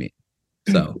know what you mean.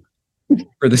 So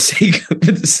for the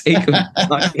sake of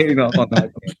not getting off on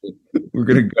that, we're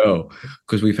gonna go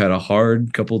because we've had a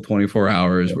hard couple 24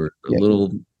 hours. We're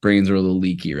brains are a little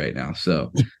leaky right now.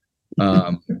 So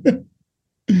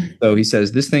so he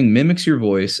says this thing mimics your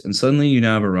voice, and suddenly you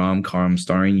now have a rom-com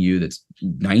starring you that's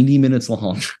 90 minutes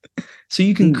long. So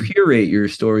you can curate your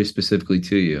story specifically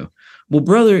to you. Well,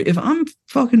 brother, if I'm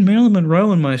fucking Marilyn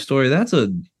Monroe in my story, that's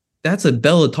a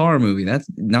Bellatar movie. That's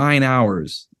 9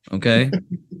 hours. Okay.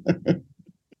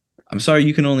 I'm sorry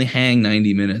you can only hang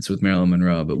 90 minutes with Marilyn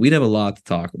Monroe, but we'd have a lot to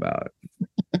talk about.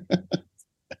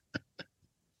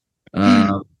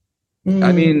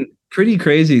 I mean, pretty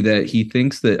crazy that he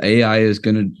thinks that AI is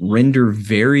going to render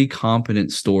very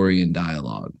competent story and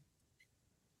dialogue.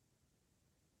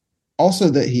 Also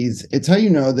that it's how you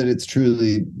know that it's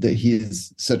truly that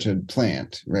he's such a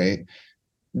plant, right?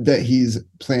 That he's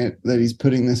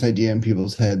putting this idea in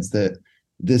people's heads that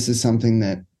this is something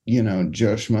that,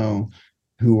 Joe Schmo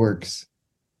who works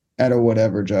at a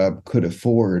whatever job could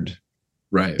afford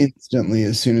Right. instantly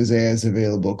as soon as AI is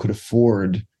available, could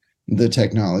afford the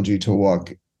technology to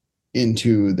walk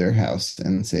into their house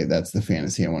and say, that's the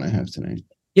fantasy I want to have tonight.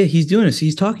 Yeah, he's doing this.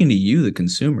 He's talking to you, the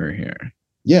consumer here.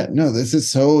 Yeah, no, this is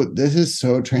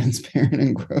so transparent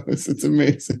and gross. It's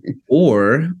amazing.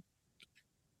 Or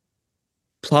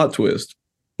plot twist.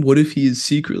 What if he is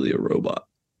secretly a robot?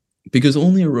 Because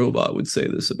only a robot would say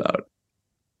this about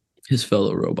his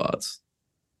fellow robots.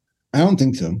 I don't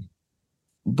think so.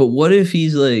 But what if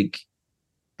he's like,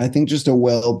 I think just a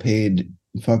well-paid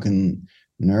fucking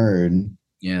nerd.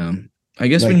 yeah. I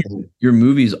guess Like, when your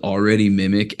movies already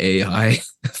mimic AI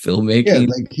filmmaking. yeah,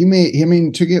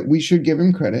 like we should give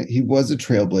him credit. He was a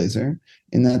trailblazer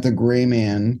in that The Gray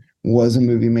Man was a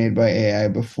movie made by AI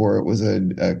before it was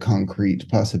a concrete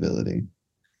possibility.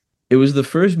 It was the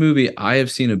first movie I have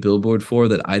seen a billboard for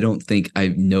that I don't think I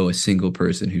know a single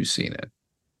person who's seen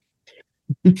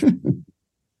it.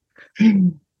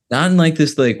 Not in like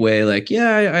this like way, like,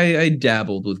 yeah, I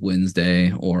dabbled with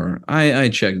Wednesday or I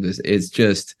checked this. It's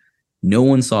just no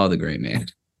one saw The Gray Man.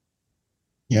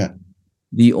 Yeah.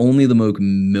 The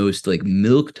most like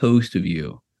milk toast of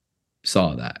you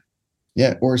saw that.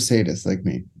 Yeah, or sadists like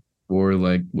me. Or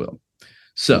like Will.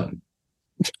 So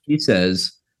he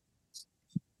says,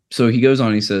 so he goes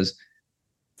on, he says,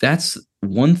 that's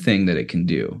one thing that it can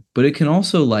do, but it can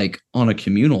also, like, on a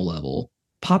communal level,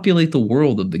 populate the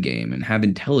world of the game and have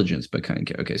intelligence, but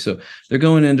kind of, okay, so they're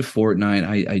going into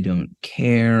Fortnite. I don't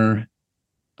care.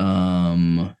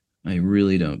 I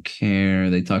really don't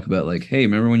care. They talk about like, hey,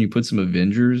 remember when you put some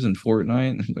Avengers in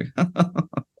Fortnite? Like,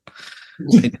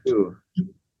 I do.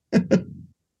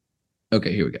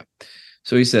 Okay, here we go.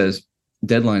 So he says,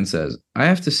 Deadline says, I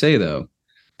have to say, though,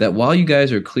 that while you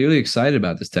guys are clearly excited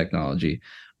about this technology,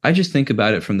 I just think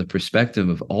about it from the perspective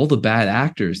of all the bad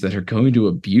actors that are going to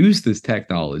abuse this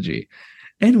technology.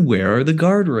 And where are the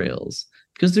guardrails?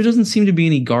 Because there doesn't seem to be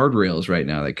any guardrails right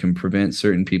now that can prevent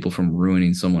certain people from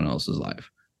ruining someone else's life.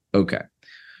 Okay.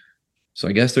 So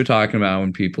I guess they're talking about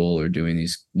when people are doing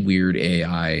these weird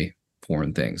AI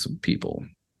porn things with people.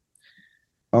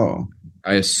 Oh.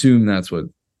 I assume that's what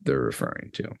they're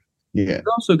referring to. Yeah. It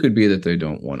also could be that they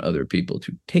don't want other people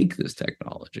to take this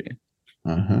technology.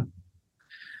 Uh-huh.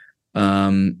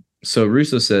 So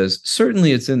Russo says,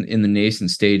 certainly it's in the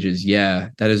nascent stages. Yeah,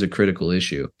 that is a critical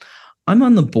issue. I'm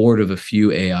on the board of a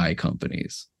few AI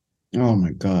companies. Oh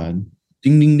my God.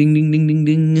 Ding, ding, ding, ding, ding, ding,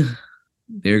 ding.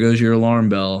 There goes your alarm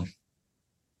bell.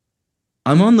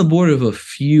 I'm on the board of a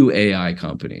few AI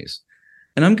companies.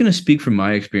 And I'm going to speak from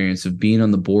my experience of being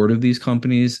on the board of these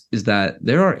companies is that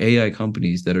there are AI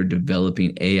companies that are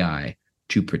developing AI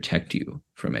to protect you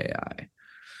from AI.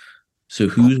 So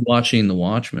who's watching The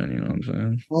Watchmen? You know what I'm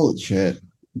saying? Holy shit.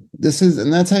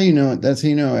 That's how you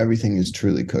know everything is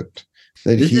truly cooked.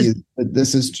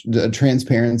 This is a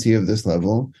transparency of this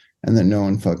level and that no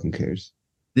one fucking cares.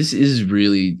 This is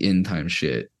really end time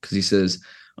shit. Because he says,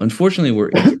 unfortunately,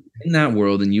 we're in that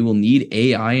world and you will need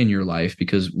AI in your life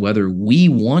because whether we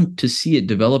want to see it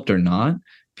developed or not,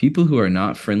 people who are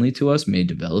not friendly to us may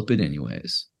develop it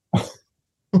anyways.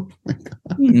 Oh my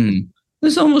God.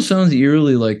 This almost sounds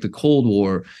eerily like the Cold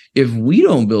War. If we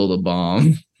don't build a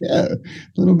bomb, yeah, a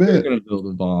little bit. They're going to build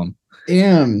a bomb.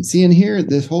 Damn. See, and here,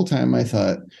 this whole time I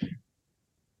thought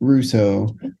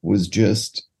Russo was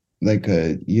just like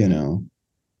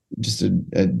just a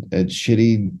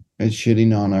shitty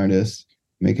non-artist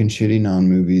making shitty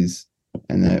non-movies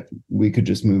and that we could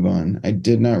just move on. I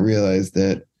did not realize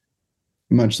that,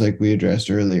 much like we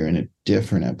addressed earlier in a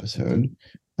different episode,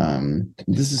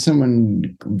 this is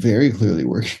someone very clearly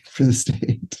working for the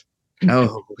state.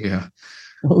 Oh, yeah.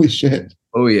 Holy shit.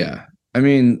 Oh, yeah. I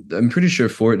mean, I'm pretty sure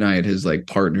Fortnite has like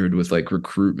partnered with like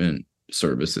recruitment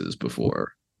services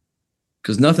before.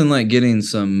 Because nothing like getting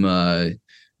some,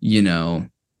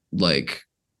 like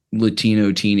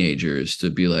Latino teenagers to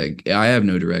be like, I have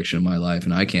no direction in my life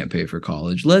and I can't pay for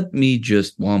college. Let me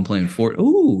just, while I'm playing Fortnite,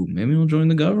 oh, maybe I'll join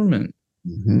the government.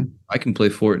 Mm-hmm. I can play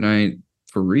Fortnite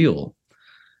for real.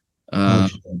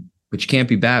 But you can't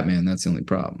be Batman. That's the only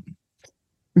problem.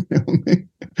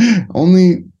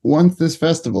 Only once this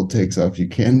festival takes off, you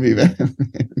can be Batman.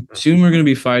 Soon we're going to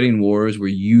be fighting wars where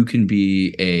you can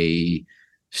be a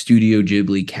Studio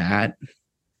Ghibli cat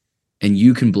and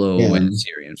you can blow away the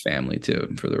Syrian family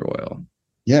too for their oil.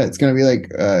 Yeah, it's going to be like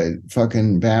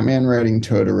fucking Batman riding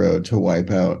Totoro to wipe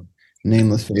out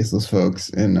nameless, faceless folks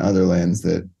in other lands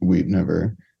that we've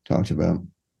never talked about.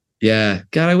 Yeah.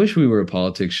 God, I wish we were a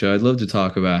politics show. I'd love to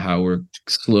talk about how we're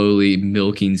slowly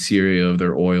milking Syria of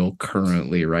their oil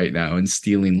currently right now and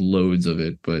stealing loads of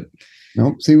it. But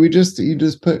Nope. See, we just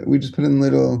put in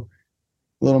little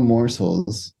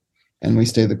morsels, and we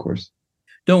stay the course.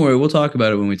 don't worry, we'll talk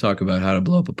about it when we talk about how to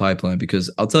blow up a pipeline,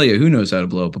 because I'll tell you who knows how to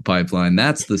blow up a pipeline.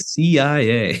 That's the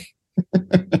CIA.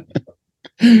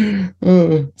 See,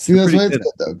 that's why it's good.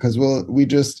 good though, because we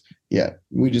just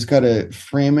gotta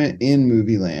frame it in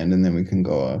movie land, and then we can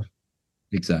go off.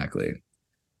 Exactly.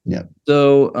 Yeah.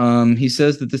 So he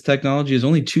says that this technology is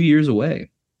only 2 years away,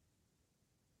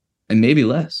 and maybe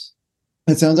less.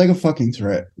 It sounds like a fucking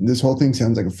threat. This whole thing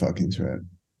sounds like a fucking threat.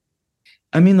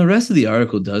 I mean, the rest of the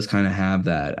article does kind of have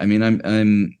that. I mean,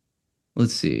 I'm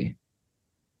let's see.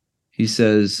 He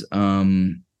says,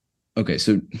 okay,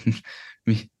 so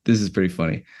this is pretty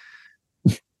funny.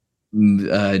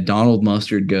 Donald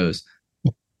Mustard goes,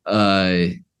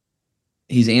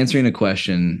 he's answering a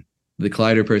question. The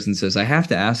Collider person says, I have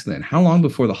to ask then, how long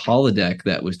before the holodeck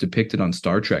that was depicted on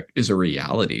Star Trek is a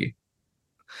reality?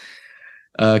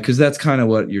 Because that's kind of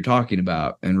what you're talking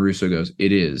about. And Russo goes,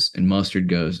 it is. And Mustard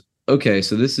goes, okay,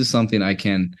 so this is something I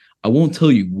won't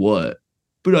tell you what,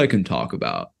 but I can talk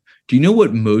about. Do you know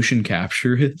what motion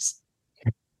capture is?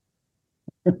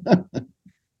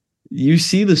 You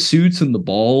see the suits and the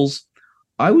balls.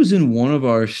 I was in one of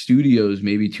our studios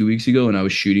maybe 2 weeks ago and I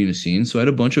was shooting a scene. So I had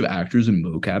a bunch of actors in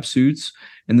mocap suits.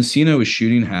 And the scene I was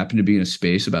shooting happened to be in a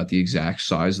space about the exact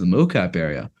size of the mocap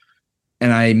area.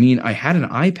 And I mean, I had an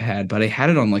iPad, but I had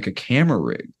it on like a camera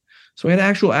rig. So I had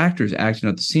actual actors acting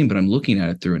out the scene, but I'm looking at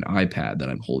it through an iPad that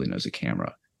I'm holding as a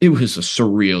camera. It was a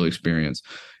surreal experience.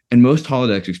 And most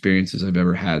holodeck experiences I've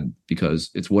ever had,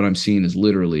 because it's what I'm seeing is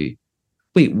literally,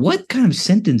 wait, what kind of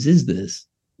sentence is this?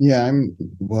 Yeah,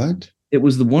 what? It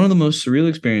was one of the most surreal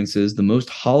experiences, the most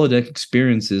holodeck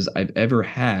experiences I've ever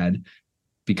had,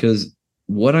 because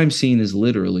what I'm seeing is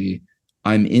literally,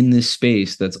 I'm in this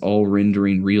space that's all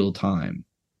rendering real time.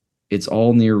 It's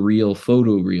all near real,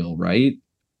 photo real, right?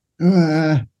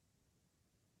 Oh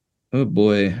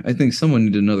boy, I think someone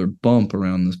needed another bump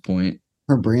around this point.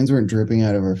 Our brains weren't dripping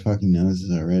out of our fucking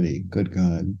noses already. Good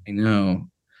God. I know.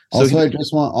 Also,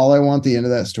 all I want the end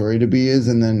of that story to be is,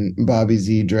 and then Bobby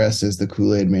Z dressed as the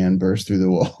Kool-Aid Man burst through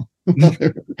the wall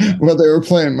while they were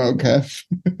playing mocap.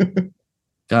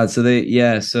 God, so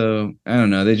I don't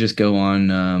know. They just go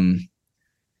on.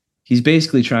 He's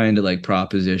basically trying to like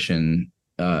proposition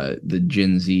the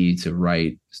Gen Z to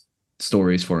write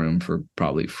stories for him for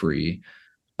probably free.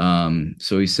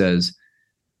 So he says,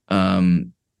 I've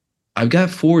got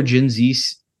four Gen Z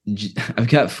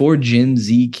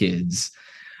kids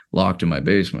locked in my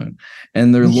basement,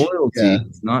 and their loyalty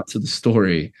is not to the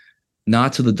story,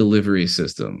 not to the delivery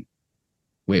system.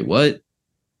 Wait, what?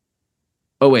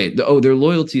 Oh, wait. Their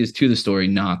loyalty is to the story,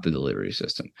 not the delivery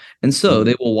system. And so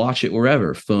they will watch it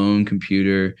wherever, phone,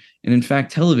 computer. And in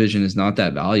fact, television is not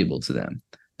that valuable to them.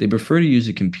 They prefer to use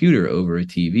a computer over a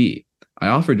TV. I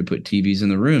offered to put TVs in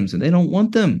the rooms and they don't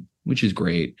want them, which is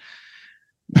great.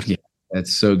 Yeah,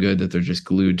 that's so good that they're just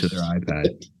glued to their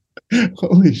iPad.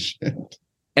 Holy shit.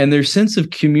 And their sense of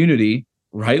community,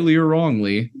 rightly or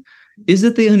wrongly, is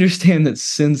that they understand that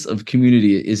sense of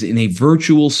community is in a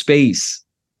virtual space.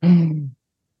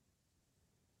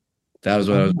 That was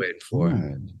what I was waiting for.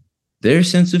 God. Their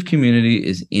sense of community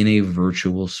is in a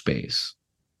virtual space.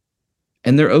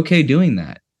 And they're okay doing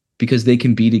that because they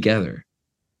can be together.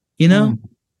 You know? Oh,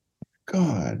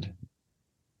 God.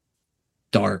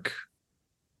 Dark.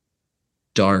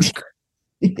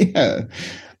 Yeah.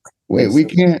 Wait, we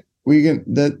can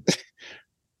that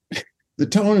the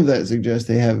tone of that suggests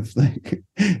they have like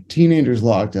teenagers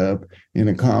locked up in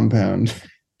a compound.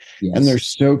 Yes. And they're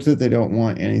stoked that they don't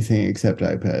want anything except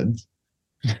iPads.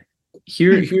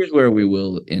 Here's where we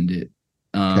will end it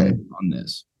on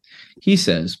this. He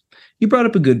says, you brought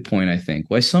up a good point, I think.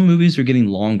 Why some movies are getting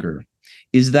longer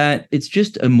is that it's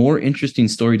just a more interesting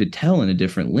story to tell in a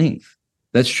different length.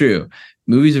 That's true.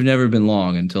 Movies have never been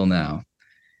long until now.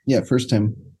 Yeah, first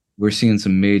time. We're seeing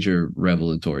some major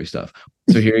revelatory stuff.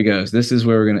 So here he goes. This is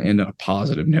where we're going to end on a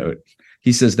positive note.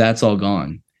 He says, that's all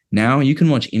gone. Now you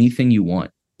can watch anything you want,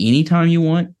 anytime you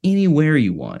want, anywhere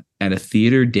you want, at a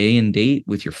theater, day and date,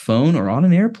 with your phone, or on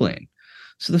an airplane.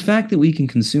 So the fact that we can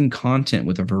consume content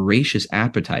with a voracious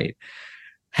appetite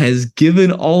has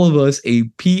given all of us a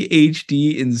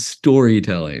PhD in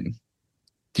storytelling.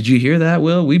 Did you hear that,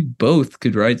 Will? We both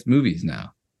could write movies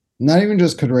now. Not even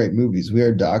just could write movies. We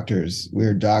are doctors. We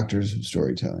are doctors of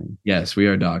storytelling. Yes, we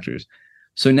are doctors.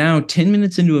 So now 10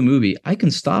 minutes into a movie, I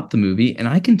can stop the movie and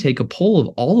I can take a poll of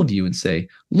all of you and say,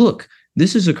 look,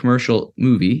 this is a commercial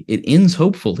movie. It ends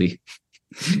hopefully.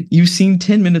 You've seen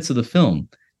 10 minutes of the film.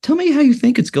 Tell me how you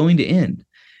think it's going to end.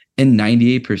 And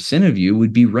 98% of you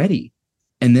would be ready.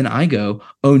 And then I go,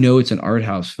 oh no, it's an art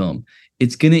house film.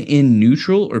 It's going to end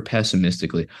neutral or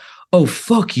pessimistically. Oh,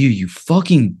 fuck you, you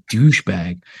fucking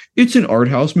douchebag. It's an art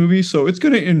house movie, so it's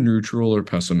going to end neutral or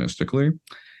pessimistically.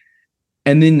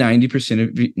 And then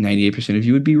 98% of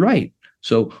you would be right.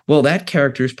 So, well, that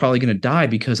character is probably going to die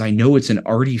because I know it's an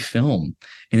arty film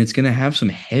and it's going to have some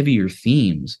heavier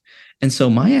themes. And so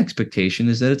my expectation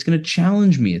is that it's going to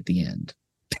challenge me at the end.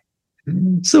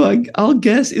 So I'll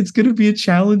guess it's going to be a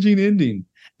challenging ending.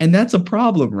 And that's a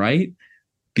problem, right?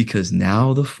 Because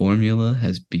now the formula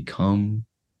has become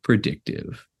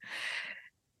predictive.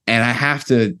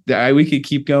 And we could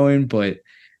keep going, but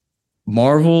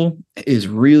Marvel is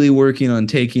really working on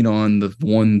taking on the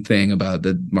one thing about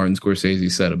that Martin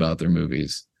Scorsese said about their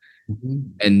movies. Mm-hmm.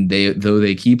 And though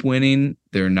they keep winning,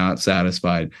 they're not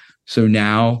satisfied. So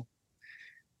now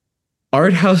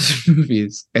art house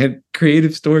movies and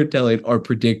creative storytelling are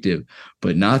predictive,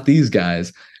 but not these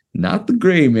guys, not the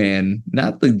Gray Man,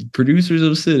 not the producers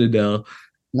of Citadel,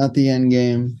 not the End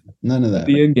Game, none of that.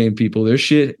 The End Game people, their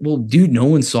shit. Well, dude, no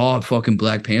one saw fucking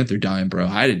Black Panther dying, bro.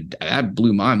 That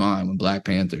blew my mind when Black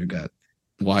Panther got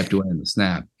wiped away in the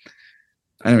snap.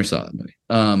 I never saw that movie.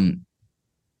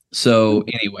 So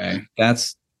anyway,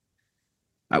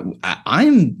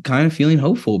 I'm kind of feeling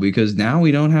hopeful because now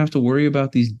we don't have to worry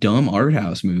about these dumb art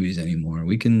house movies anymore.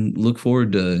 We can look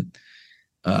forward to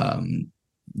the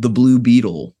Blue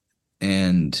Beetle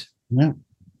and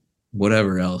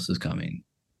whatever else is coming.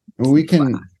 Well, we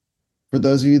can, for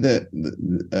those of you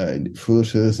that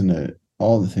foolishly listen to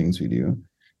all the things we do,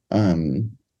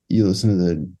 you listen to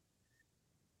the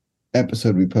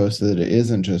episode we posted that it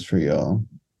isn't just for y'all.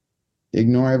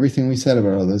 Ignore everything we said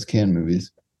about all those canned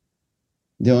movies.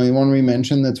 The only one we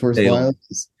mentioned that's worthwhile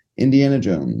is Indiana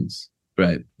Jones.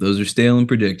 Right. Those are stale and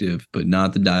predictive, but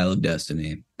not the Dial of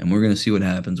Destiny. And we're going to see what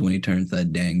happens when he turns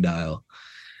that dang dial.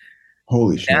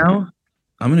 Holy shit. Now,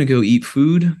 I'm going to go eat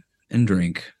food and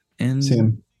drink and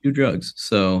do drugs.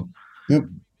 So, yep.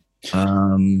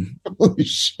 Holy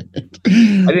shit.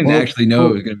 I didn't actually know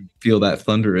it was going to feel that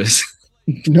thunderous.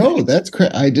 No, that's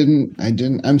correct. I didn't.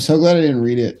 I'm so glad I didn't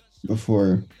read it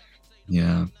before.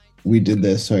 Yeah. We did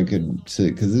this so I could see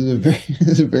it because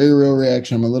it's a very real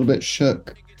reaction. I'm a little bit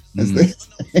shook, as they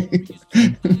say.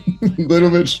 A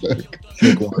little bit shook.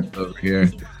 Over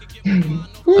here.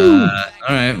 All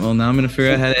right. Well, now I'm going to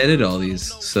figure out how to edit all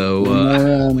these. So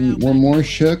we're more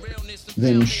shook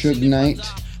than Suge Knight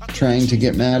trying to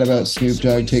get mad about Snoop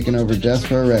Dogg taking over Death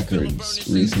Row Records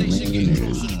recently in the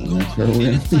news. And that's where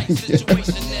we're going.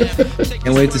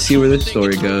 Can't wait to see where this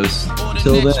story goes.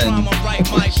 Till then.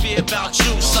 Cause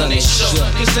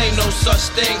ain't no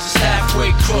such things as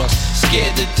halfway crooks.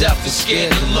 Scared to death and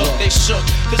scared to look. They shook.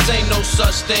 Cause ain't no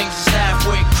such things as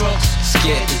halfway crooks.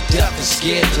 Scared to death and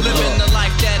scared to look. Living the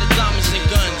life that is diamonds and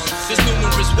guns. There's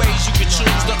numerous ways you can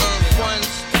choose to earn funds.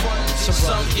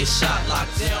 Some get shot,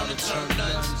 locked down, and turn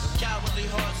nuns. Cowardly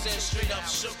hearts and straight up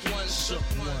shook ones.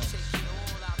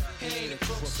 He ain't a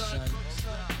crook, son.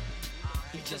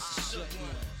 He just a shook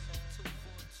one.